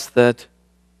for us that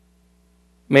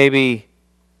maybe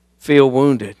feel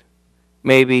wounded,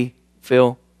 maybe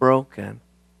feel broken.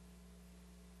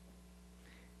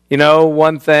 You know,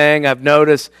 one thing I've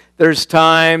noticed, there's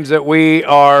times that we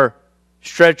are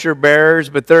stretcher bearers,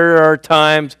 but there are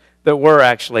times that we're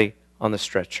actually on the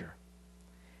stretcher.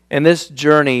 And this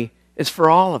journey is for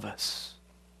all of us.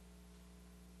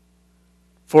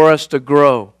 For us to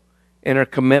grow in our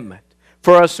commitment.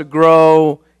 For us to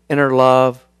grow in our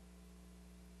love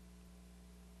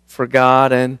for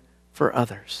God and for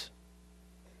others.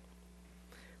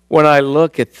 When I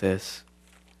look at this,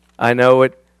 I know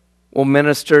it will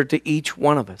minister to each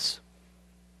one of us.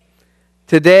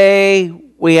 Today,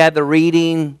 we had the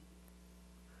reading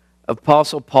of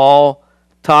Apostle Paul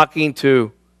talking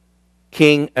to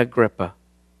King Agrippa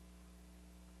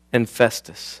and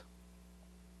Festus.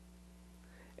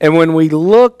 And when we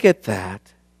look at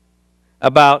that,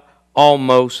 about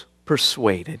almost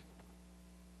persuaded,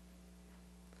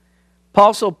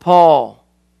 Apostle Paul,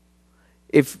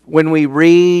 when we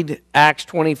read Acts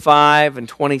 25 and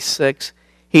 26,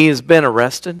 he has been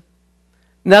arrested.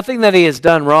 Nothing that he has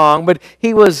done wrong, but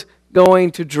he was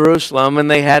going to Jerusalem and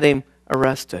they had him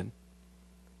arrested.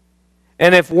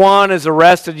 And if one is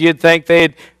arrested, you'd think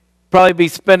they'd probably be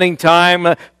spending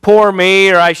time, poor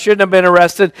me, or I shouldn't have been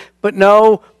arrested. But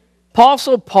no,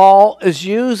 Apostle Paul is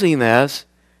using this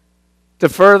to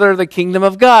further the kingdom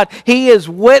of God. He is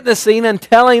witnessing and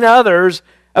telling others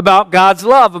about God's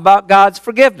love, about God's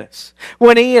forgiveness.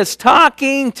 When he is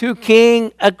talking to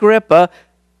King Agrippa,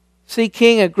 see,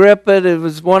 King Agrippa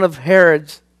was one of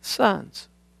Herod's sons.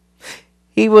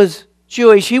 He was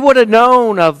Jewish. He would have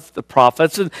known of the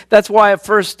prophets, and that's why it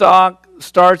first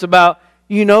starts about,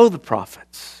 you know the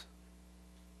prophets.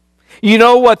 You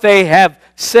know what they have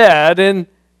said in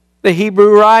the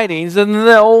Hebrew writings and in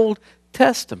the Old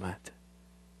Testament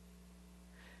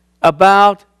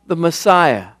about the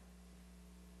Messiah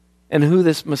and who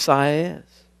this Messiah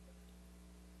is.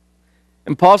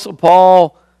 And Apostle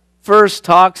Paul first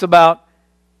talks about,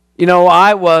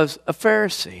 I was a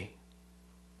Pharisee.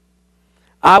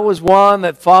 I was one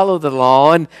that followed the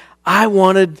law, and I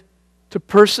wanted to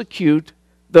persecute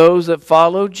those that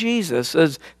followed Jesus,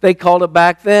 as they called it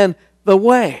back then, the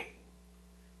way.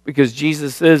 Because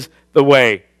Jesus is the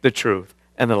way, the truth,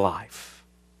 and the life.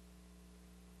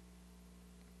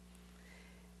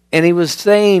 And he was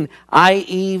saying, I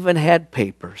even had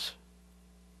papers.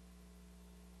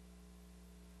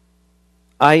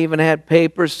 I even had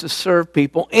papers to serve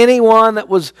people. Anyone that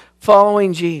was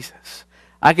following Jesus,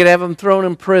 I could have them thrown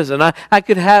in prison. I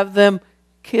could have them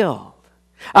killed.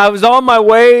 I was on my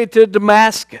way to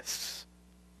Damascus.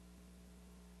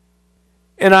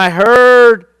 And I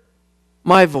heard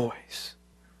my voice.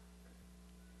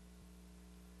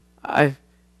 I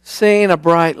seen a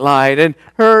bright light and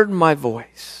heard my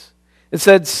voice. It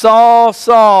said, Saul,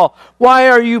 Saul, why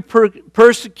are you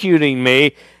persecuting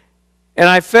me? And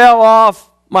I fell off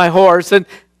my horse and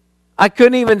I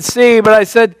couldn't even see, but I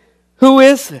said, who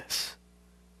is this?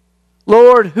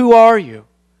 Lord, who are you?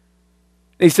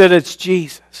 He said, it's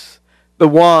Jesus, the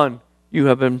one you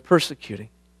have been persecuting.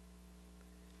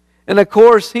 And of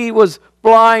course, he was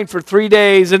blind for 3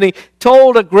 days, and he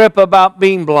told Agrippa about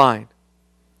being blind.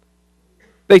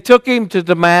 They took him to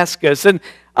Damascus, and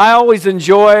I always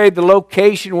enjoyed the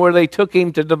location where they took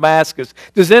him to Damascus.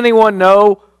 Does anyone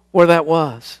know where that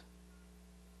was?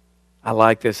 I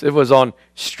like this. It was on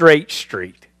Straight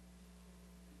Street.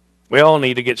 We all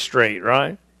need to get straight,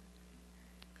 right?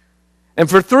 And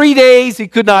for 3 days, he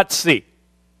could not see.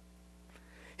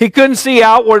 He couldn't see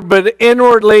outward, but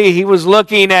inwardly, he was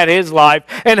looking at his life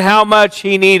and how much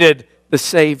he needed the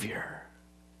Savior.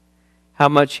 How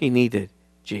much he needed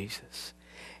Jesus.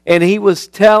 And he was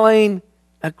telling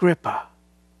Agrippa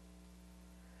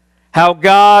how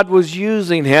God was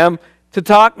using him to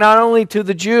talk not only to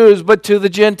the Jews, but to the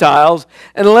Gentiles,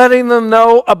 and letting them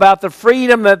know about the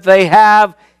freedom that they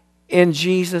have in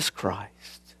Jesus Christ.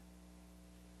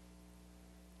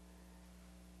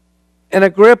 And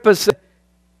Agrippa said,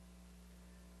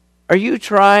 are you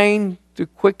trying to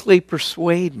quickly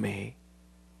persuade me?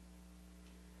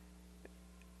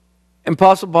 And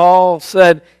Apostle Paul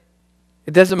said,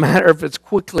 it doesn't matter if it's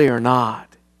quickly or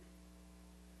not.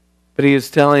 But he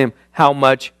is telling him how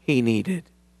much he needed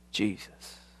Jesus.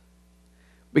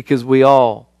 Because we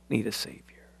all need a Savior.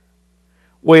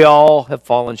 We all have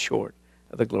fallen short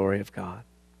of the glory of God.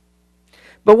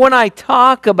 But when I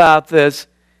talk about this,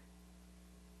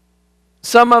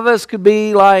 some of us could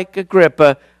be like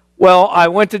Agrippa. Well, I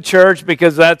went to church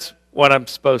because that's what I'm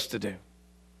supposed to do.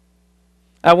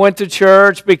 I went to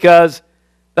church because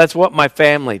that's what my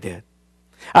family did.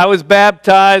 I was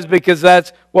baptized because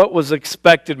that's what was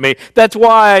expected of me. That's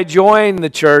why I joined the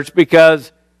church,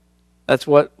 because that's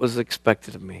what was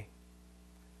expected of me.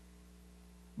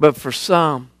 But for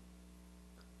some,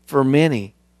 for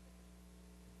many,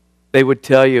 they would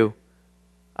tell you,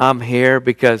 I'm here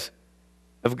because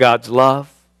of God's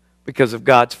love, because of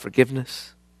God's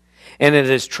forgiveness. And it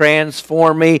has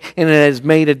transformed me, and it has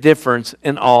made a difference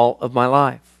in all of my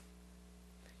life.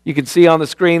 You can see on the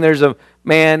screen there's a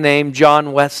man named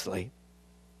John Wesley.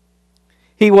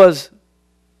 He was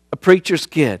a preacher's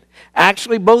kid.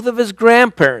 Actually, both of his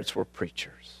grandparents were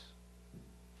preachers.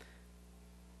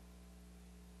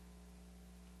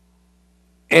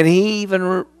 And he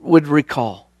even would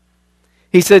recall.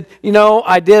 He said,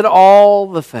 I did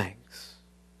all the things.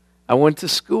 I went to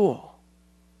school.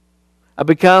 I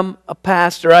become a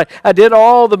pastor. I did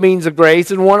all the means of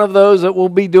grace, and one of those that we'll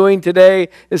be doing today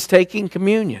is taking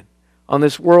communion on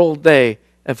this World Day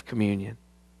of Communion.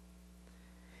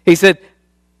 He said,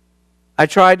 I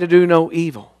tried to do no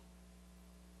evil.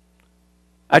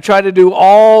 I tried to do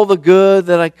all the good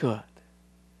that I could.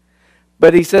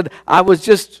 But he said, I was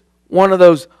just one of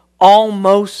those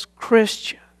almost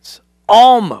Christians.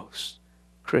 Almost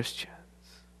Christians.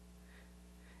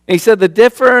 And he said the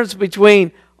difference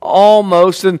between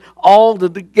almost and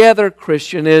altogether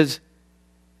Christian is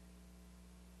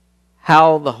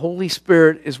how the Holy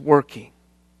Spirit is working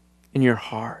in your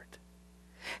heart.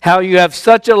 How you have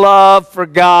such a love for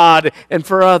God and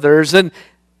for others. And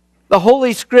the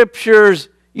Holy Scriptures,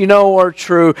 are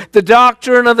true. The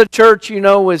doctrine of the church,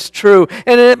 is true.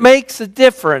 And it makes a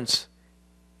difference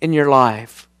in your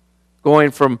life,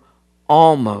 going from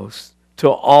almost to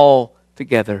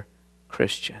altogether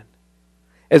Christian.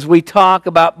 As we talk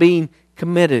about being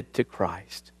committed to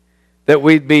Christ, that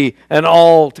we'd be an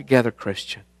altogether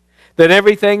Christian. That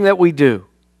everything that we do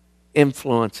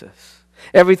influences.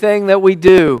 Everything that we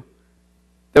do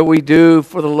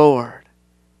for the Lord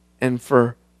and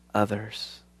for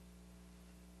others.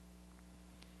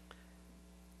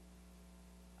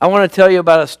 I want to tell you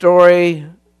about a story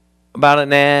about a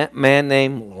man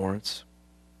named Lawrence.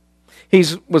 He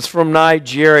was from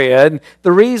Nigeria. And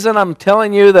the reason I'm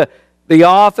telling you the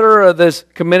author of this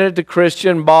Committed to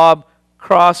Christian, Bob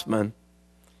Crossman,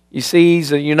 you see,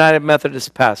 he's a United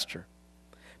Methodist pastor.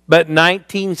 But in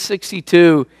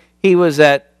 1962, he was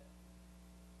at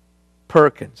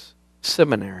Perkins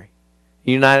Seminary,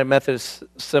 United Methodist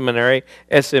Seminary,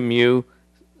 SMU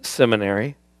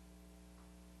Seminary.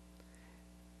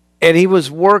 And he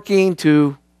was working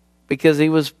because he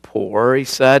was poor, he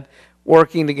said,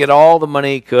 working to get all the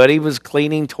money he could. He was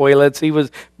cleaning toilets. He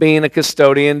was being a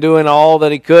custodian, doing all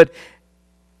that he could.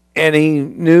 And he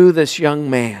knew this young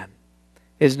man.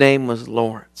 His name was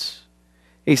Lawrence.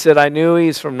 He said, I knew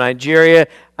he's from Nigeria.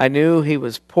 I knew he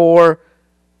was poor.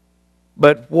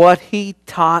 But what he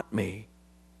taught me,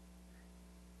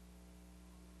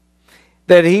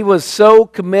 that he was so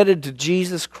committed to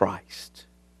Jesus Christ.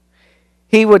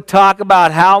 He would talk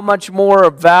about how much more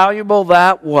valuable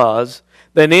that was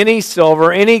than any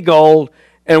silver, any gold,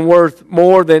 and worth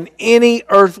more than any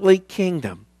earthly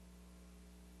kingdom.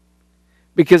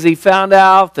 Because he found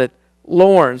out that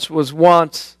Lawrence was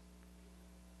once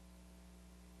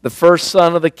the first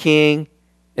son of the king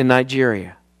in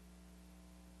Nigeria.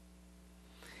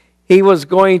 He was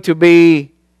going to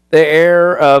be the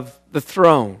heir of the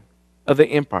throne of the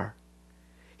empire.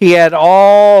 He had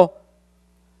all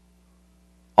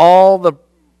the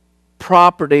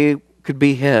property could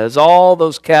be his. All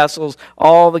those castles,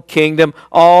 all the kingdom,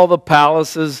 all the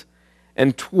palaces,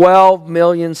 and 12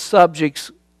 million subjects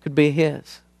could be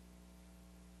his.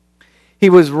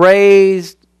 He was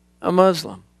raised a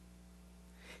Muslim.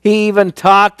 He even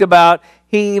talked about,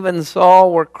 he even saw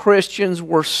where Christians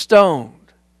were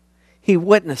stoned. He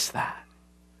witnessed that.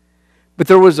 But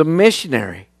there was a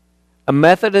missionary, a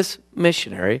Methodist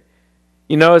missionary.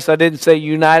 You notice I didn't say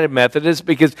United Methodist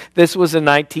because this was in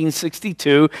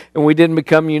 1962 and we didn't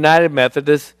become United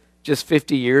Methodist just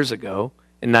 50 years ago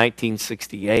in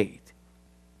 1968.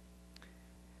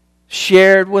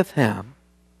 Shared with him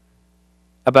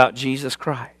about Jesus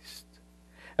Christ,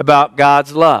 about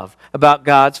God's love, about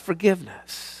God's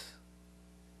forgiveness.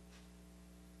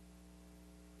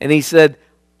 And he said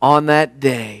on that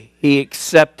day, he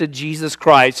accepted Jesus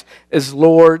Christ as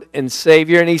Lord and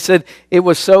Savior. And he said it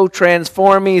was so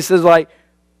transforming. He says, like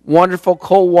wonderful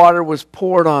cold water was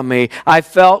poured on me. I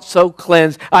felt so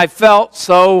cleansed. I felt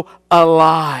so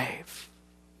alive.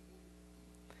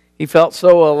 He felt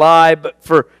so alive, but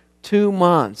for 2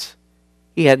 months,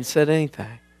 he hadn't said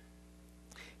anything.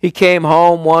 He came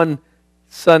home one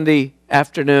Sunday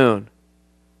afternoon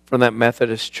from that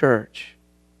Methodist church.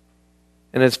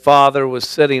 and his father was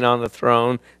sitting on the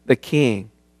throne, the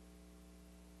king.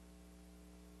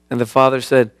 And the father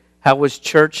said, "How was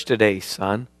church today,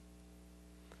 son?"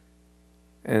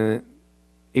 And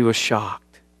he was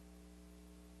shocked.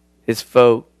 His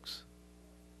folks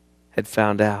had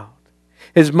found out.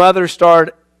 His mother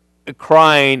started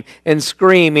crying and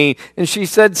screaming, and she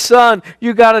said, "Son,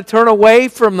 you got to turn away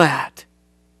from that.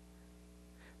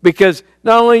 Because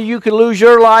not only you could lose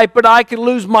your life, but I could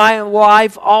lose my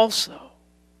life also.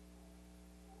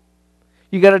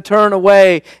 You got to turn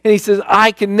away." And he says,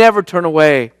 "I can never turn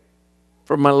away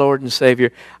from my Lord and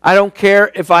Savior. I don't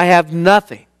care if I have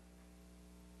nothing,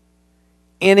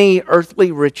 any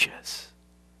earthly riches.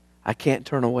 I can't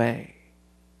turn away."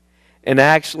 And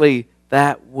actually,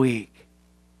 that week,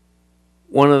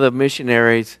 one of the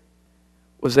missionaries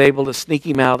was able to sneak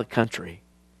him out of the country.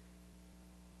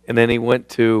 And then he went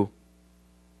to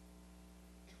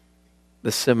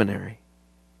the seminary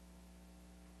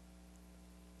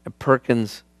at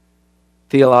Perkins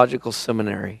Theological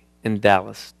Seminary in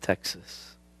Dallas,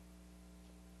 Texas.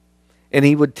 And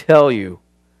he would tell you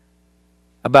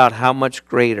about how much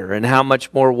greater and how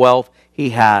much more wealth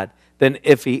he had than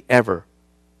if he ever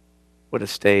would have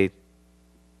stayed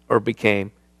or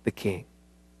became the king.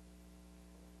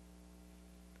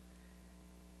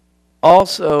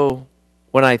 Also,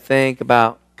 when I think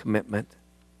about commitment,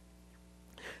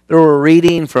 there were a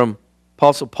reading from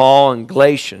Apostle Paul in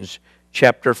Galatians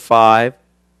chapter 5,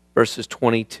 verses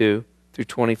 22 through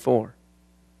 24.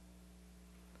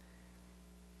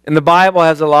 And the Bible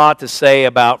has a lot to say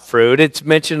about fruit. It's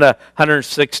mentioned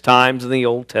 106 times in the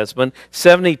Old Testament,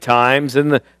 70 times in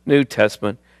the New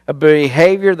Testament. A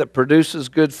behavior that produces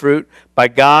good fruit by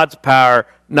God's power,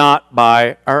 not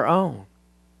by our own.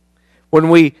 When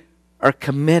we are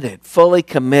committed, fully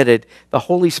committed, the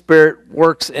Holy Spirit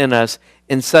works in us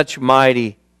in such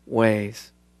mighty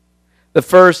ways. The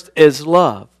first is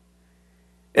love.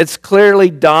 It's clearly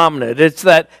dominant. It's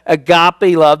that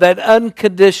agape love, that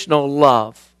unconditional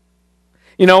love.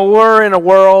 You know, we're in a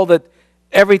world that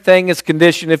everything is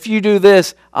conditioned. If you do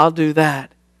this, I'll do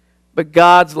that. But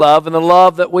God's love and the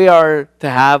love that we are to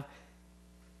have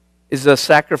is a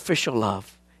sacrificial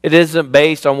love. It isn't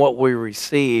based on what we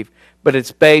receive, but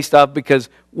it's based off because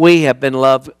we have been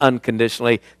loved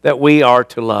unconditionally, that we are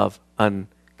to love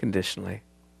unconditionally.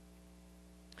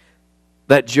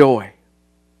 That joy.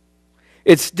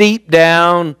 It's deep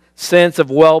down sense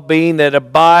of well-being that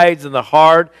abides in the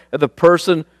heart of the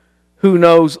person who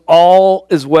knows all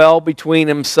is well between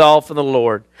himself and the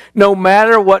Lord. No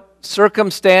matter what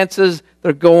circumstances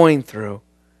they're going through,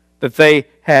 that they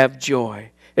have joy.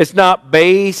 It's not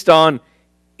based on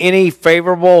any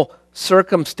favorable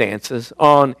circumstances,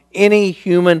 on any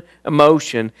human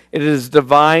emotion. It is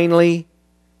divinely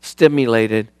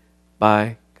stimulated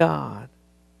by God.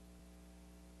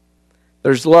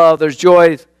 There's love, there's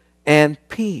joy, and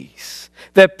peace.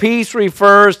 That peace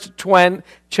refers to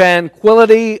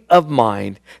tranquility of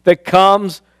mind that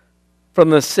comes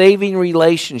from the saving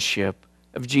relationship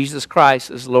of Jesus Christ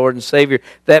as Lord and Savior.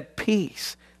 That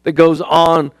peace that goes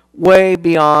on way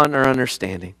beyond our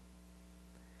understanding.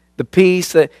 The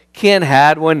peace that Ken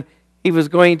had when he was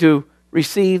going to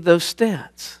receive those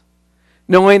stents.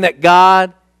 Knowing that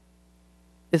God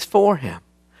is for him.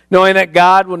 Knowing that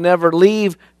God will never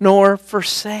leave nor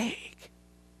forsake.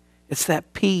 It's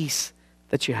that peace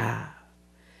that you have.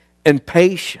 And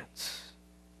patience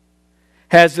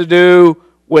has to do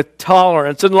with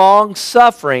tolerance and long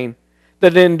suffering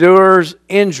that endures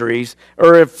injuries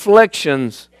or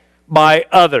afflictions by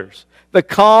others. The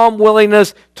calm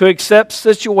willingness to accept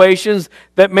situations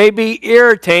that may be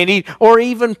irritating or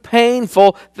even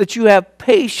painful, that you have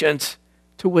patience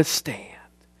to withstand.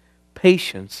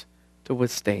 Patience to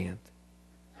withstand.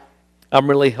 I'm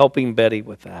really helping Betty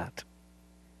with that.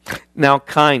 Now,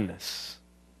 kindness.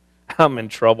 I'm in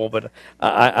trouble, but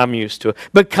I'm used to it.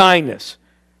 But kindness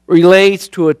relates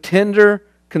to a tender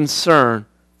concern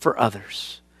for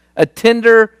others. A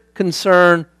tender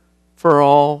concern for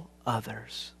all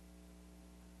others.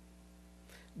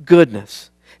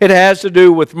 Goodness. It has to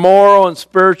do with moral and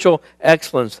spiritual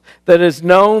excellence that is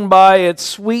known by its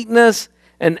sweetness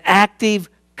and active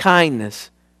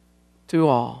kindness to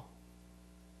all.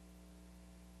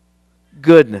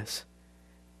 Goodness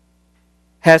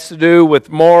has to do with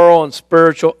moral and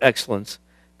spiritual excellence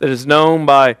that is known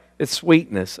by its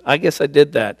sweetness. I guess I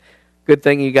did that. Good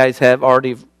thing you guys have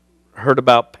already heard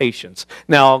about patience.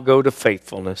 Now I'll go to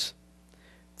faithfulness.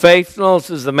 Faithfulness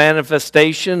is the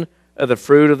manifestation of the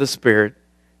fruit of the Spirit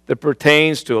that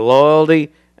pertains to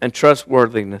loyalty and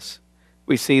trustworthiness.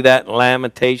 We see that in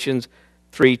Lamentations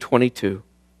 3:22.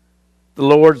 The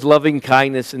Lord's loving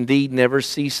kindness indeed never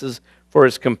ceases For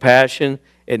his compassion,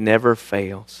 it never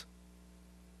fails.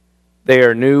 They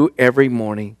are new every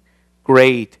morning.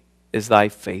 Great is thy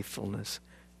faithfulness.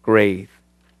 Great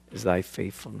is thy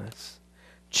faithfulness.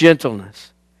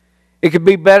 Gentleness. It could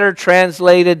be better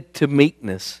translated to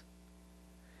meekness.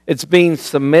 It's being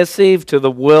submissive to the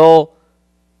will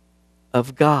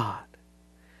of God.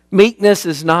 Meekness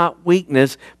is not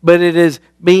weakness, but it is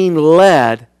being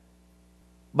led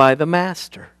by the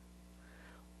Master.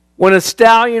 When a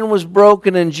stallion was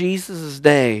broken in Jesus'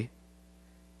 day,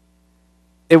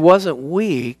 it wasn't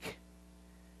weak,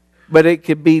 but it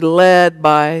could be led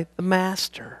by the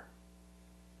Master.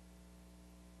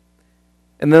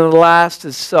 And then the last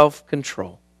is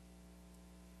self-control.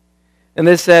 And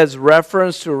this has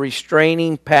reference to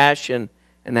restraining passion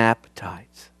and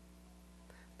appetites.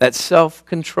 That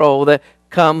self-control that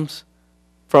comes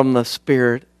from the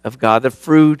Spirit of God, the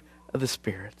fruit of the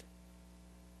Spirit.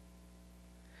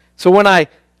 So when I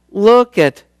look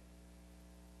at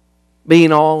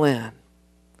being all in,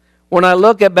 when I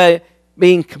look at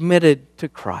being committed to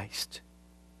Christ,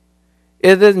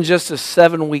 it isn't just a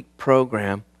 7-week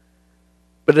program,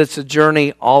 but it's a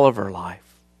journey all of our life.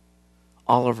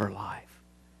 All of our life.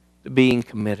 To being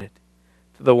committed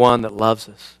to the one that loves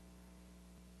us.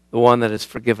 The one that has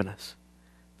forgiven us.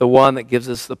 The one that gives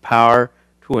us the power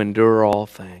to endure all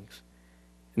things.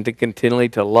 And to continually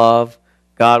to love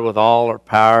God with all our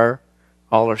power,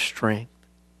 all our strength,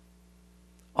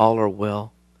 all our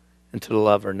will, and to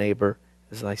love our neighbor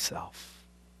as thyself.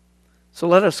 So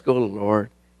let us go to the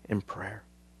Lord in prayer.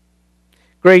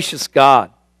 Gracious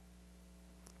God,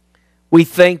 we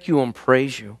thank you and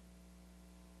praise you.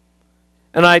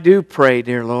 And I do pray,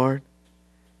 dear Lord,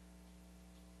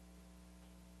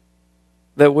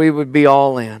 that we would be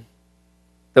all in,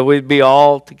 that we'd be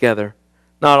all together,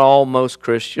 not almost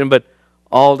Christian, but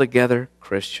all together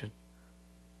Christian.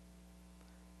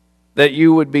 That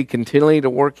you would be continually to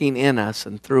working in us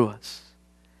and through us.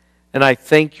 And I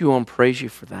thank you and praise you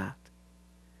for that.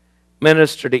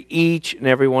 Minister to each and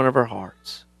every one of our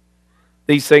hearts.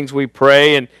 These things we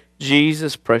pray in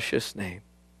Jesus' precious name.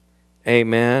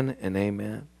 Amen and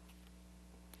amen.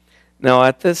 Now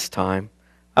at this time,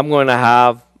 I'm going to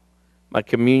have my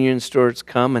communion stewards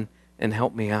come and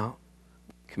help me out.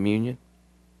 Communion.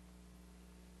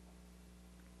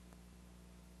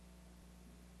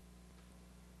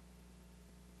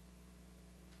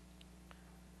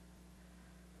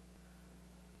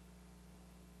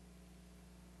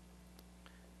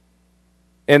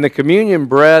 And the communion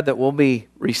bread that we'll be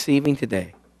receiving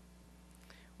today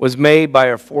was made by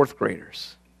our 4th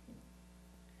graders.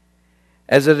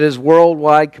 As it is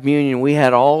worldwide communion, we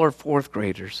had all our 4th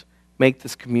graders make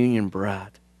this communion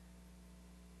bread.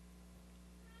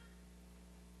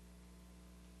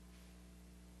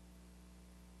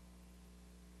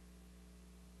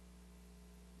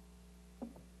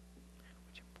 Would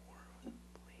you pour it,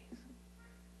 please?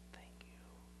 Thank you.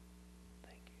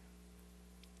 Thank you. Thank you.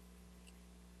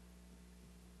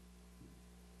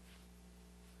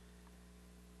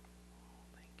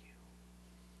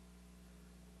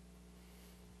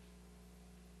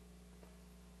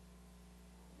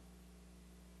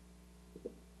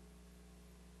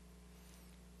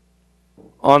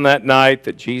 On that night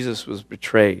that Jesus was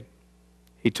betrayed,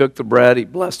 he took the bread, he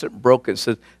blessed it, broke it, and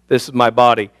said, "This is my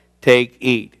body. Take,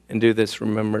 eat, and do this in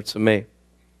remembrance of me."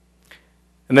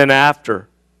 And then after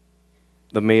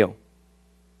the meal,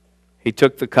 he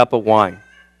took the cup of wine,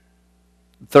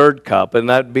 the 3rd cup, and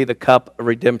that would be the cup of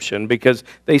redemption, because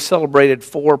they celebrated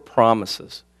 4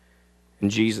 promises.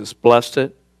 And Jesus blessed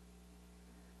it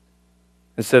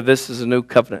and said, "This is a new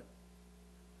covenant.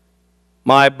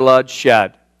 My blood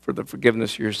shed for the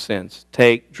forgiveness of your sins.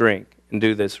 Take, drink, and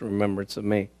do this in remembrance of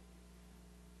me."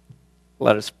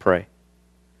 Let us pray.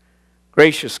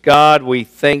 Gracious God, we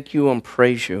thank you and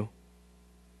praise you.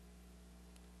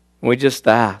 And we just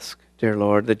ask, dear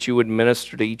Lord, that you would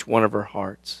minister to each one of our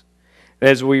hearts. And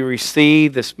as we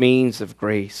receive this means of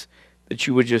grace, that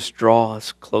you would just draw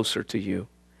us closer to you.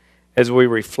 As we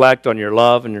reflect on your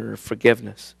love and your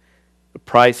forgiveness, the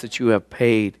price that you have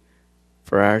paid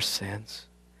for our sins.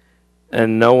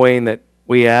 And knowing that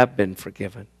we have been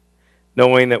forgiven,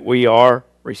 knowing that we are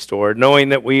restored, knowing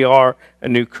that we are a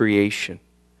new creation.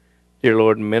 Dear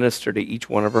Lord, minister to each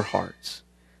one of our hearts.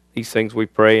 These things we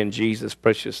pray in Jesus'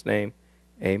 precious name.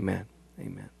 Amen.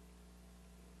 Amen.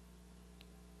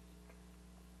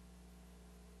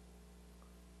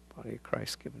 Body of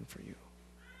Christ given for you.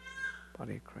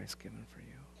 Body of Christ given for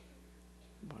you.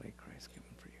 Body of Christ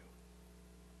given for you.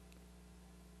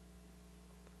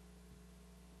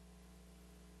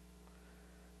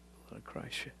 Blood of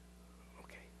Christ.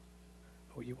 Okay.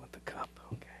 Oh, you want the cup?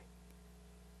 Okay.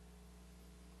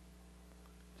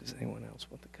 Does anyone else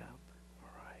want the cup? All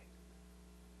right.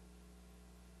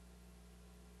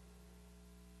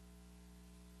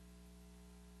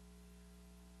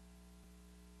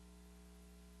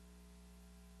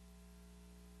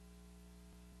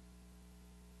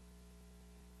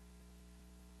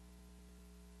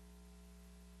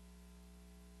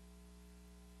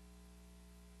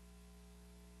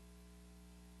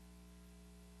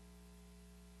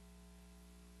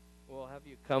 We'll have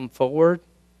you come forward,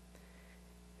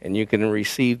 and you can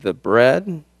receive the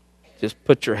bread. Just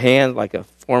put your hand like a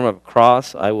form of a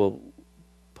cross. I will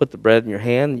put the bread in your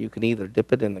hand. You can either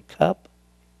dip it in the cup,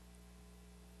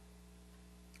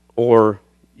 or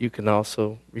you can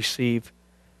also receive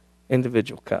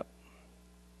individual cup.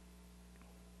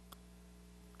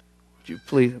 Would you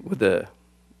please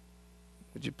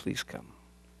come?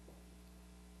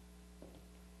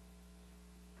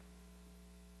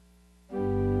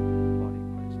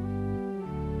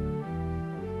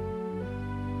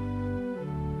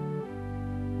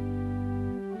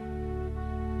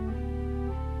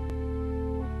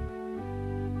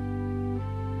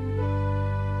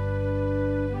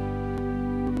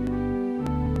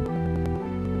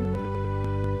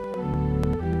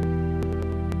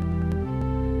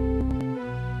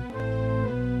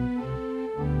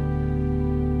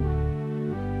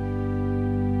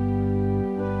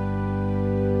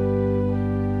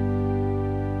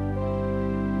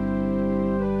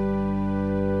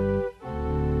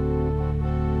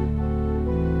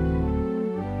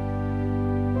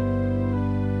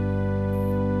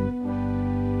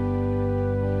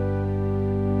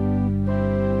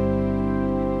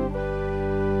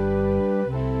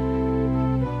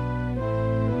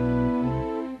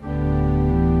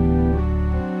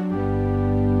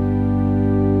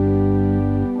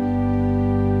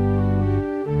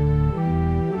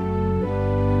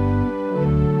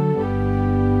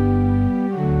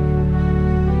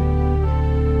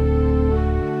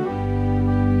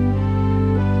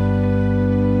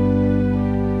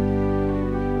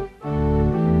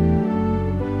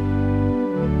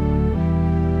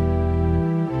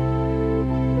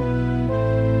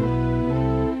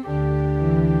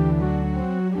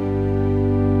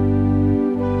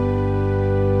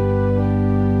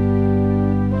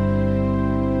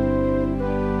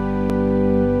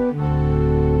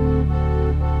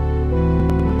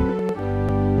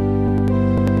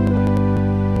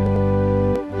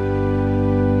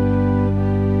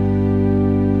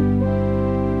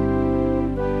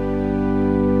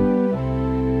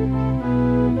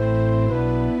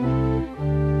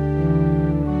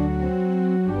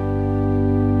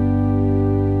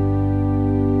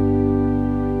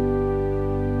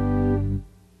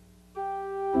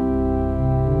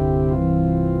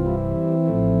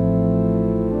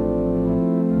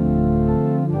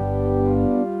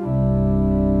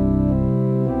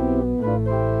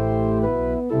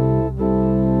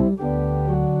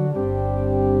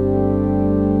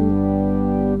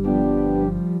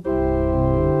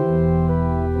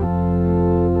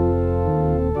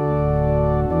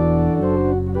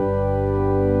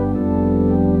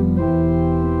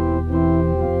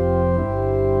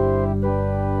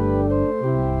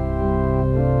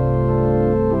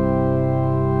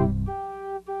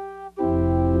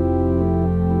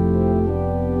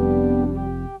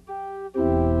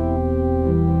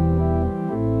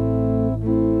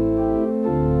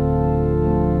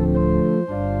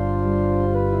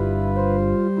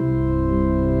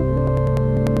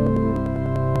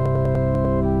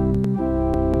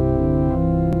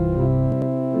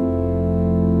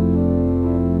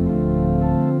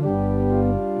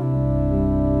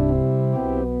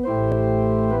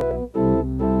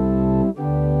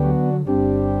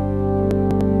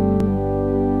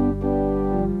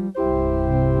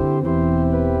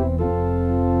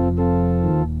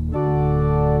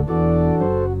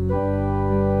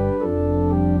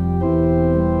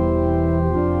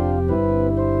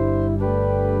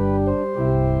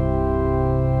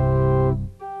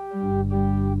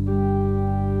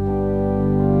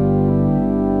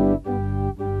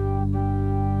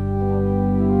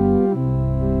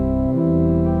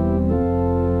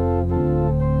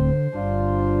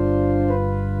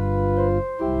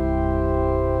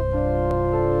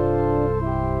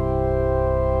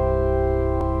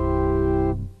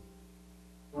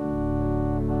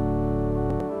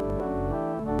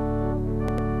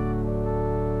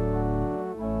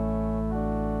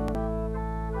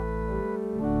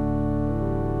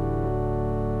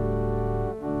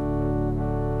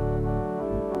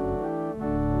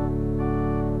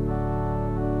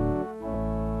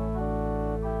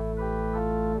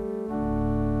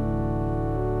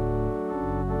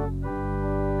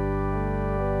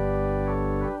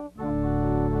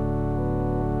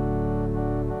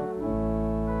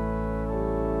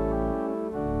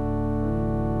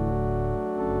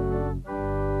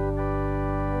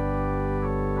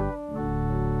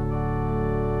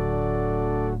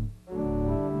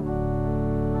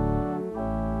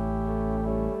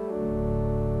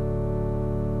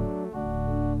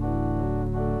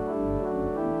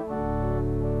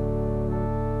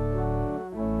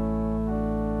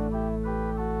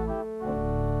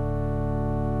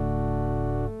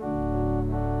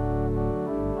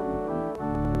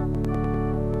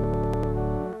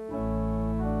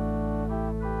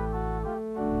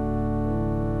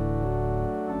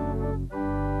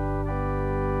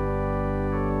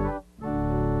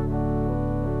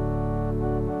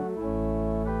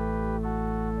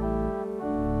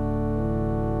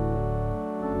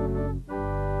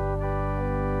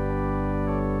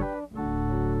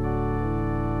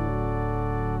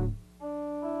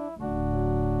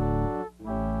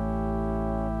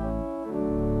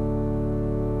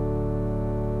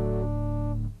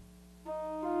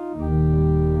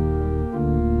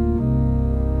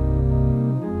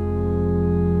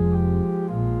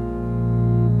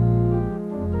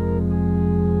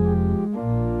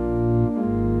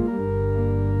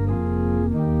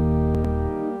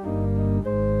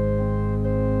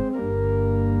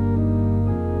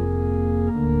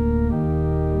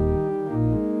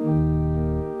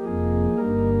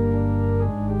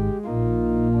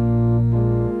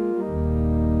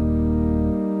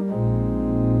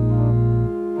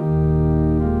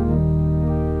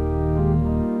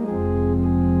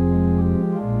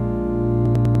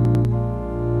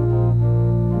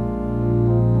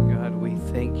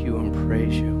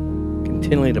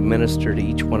 continually to minister to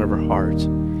each one of our hearts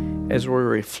as we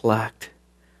reflect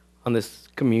on this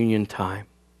communion time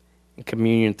and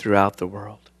communion throughout the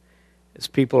world. As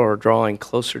people are drawing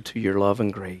closer to your love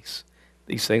and grace,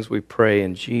 these things we pray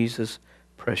in Jesus'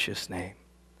 precious name.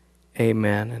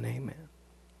 Amen and amen.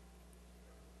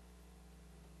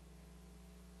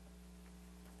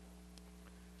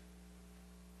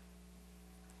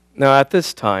 Now at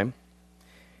this time,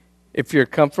 if you're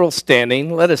comfortable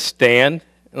standing, let us stand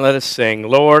and let us sing,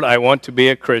 Lord, I Want to Be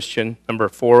a Christian, number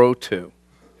 402.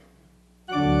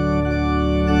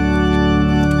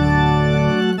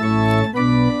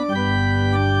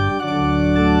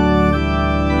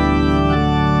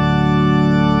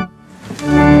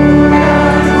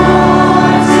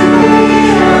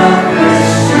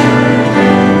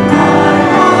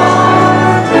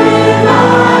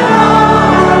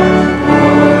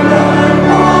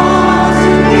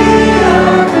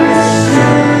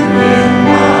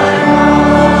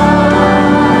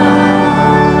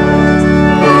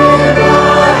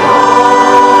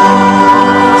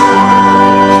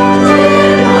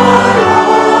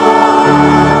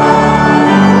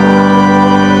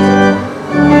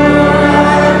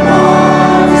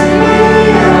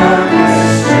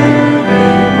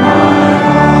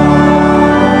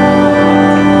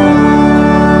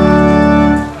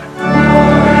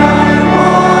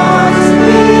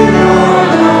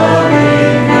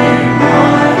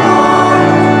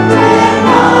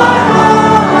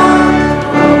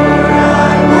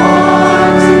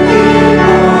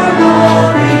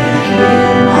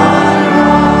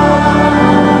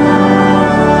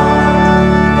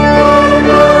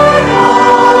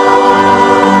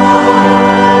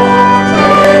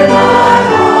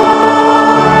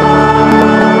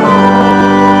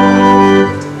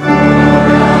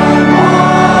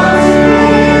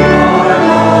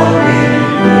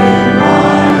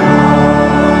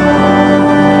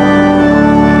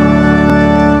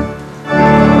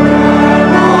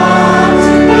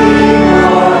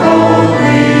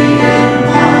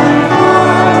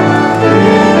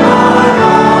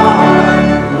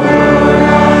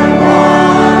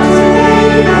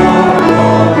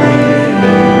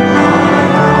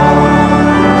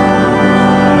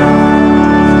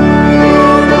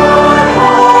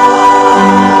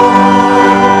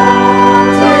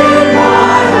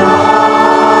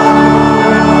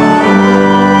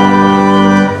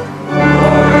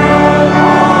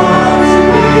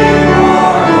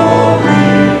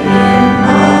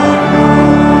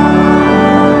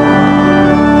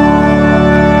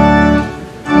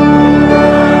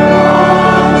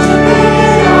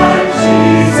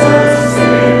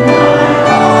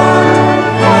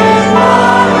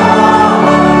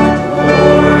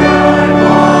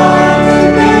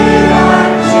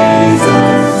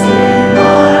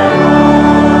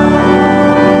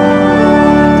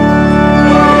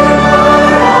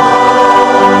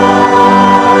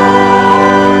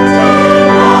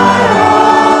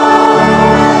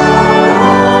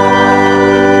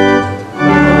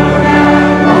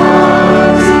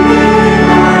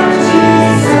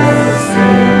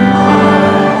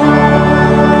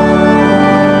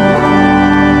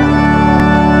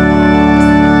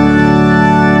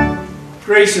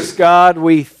 Gracious God,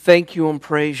 we thank you and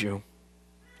praise you.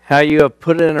 How you have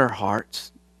put it in our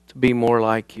hearts to be more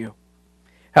like you.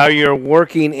 How you're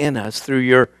working in us through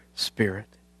your Spirit.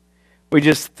 We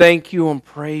just thank you and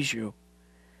praise you.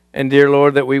 And dear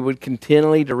Lord, that we would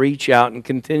continually to reach out and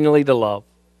continually to love.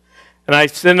 And I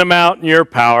send them out in your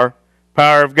power.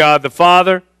 Power of God the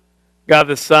Father, God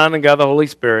the Son, and God the Holy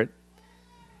Spirit.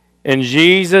 In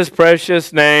Jesus'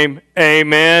 precious name,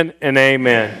 amen and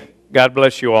amen. God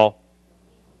bless you all.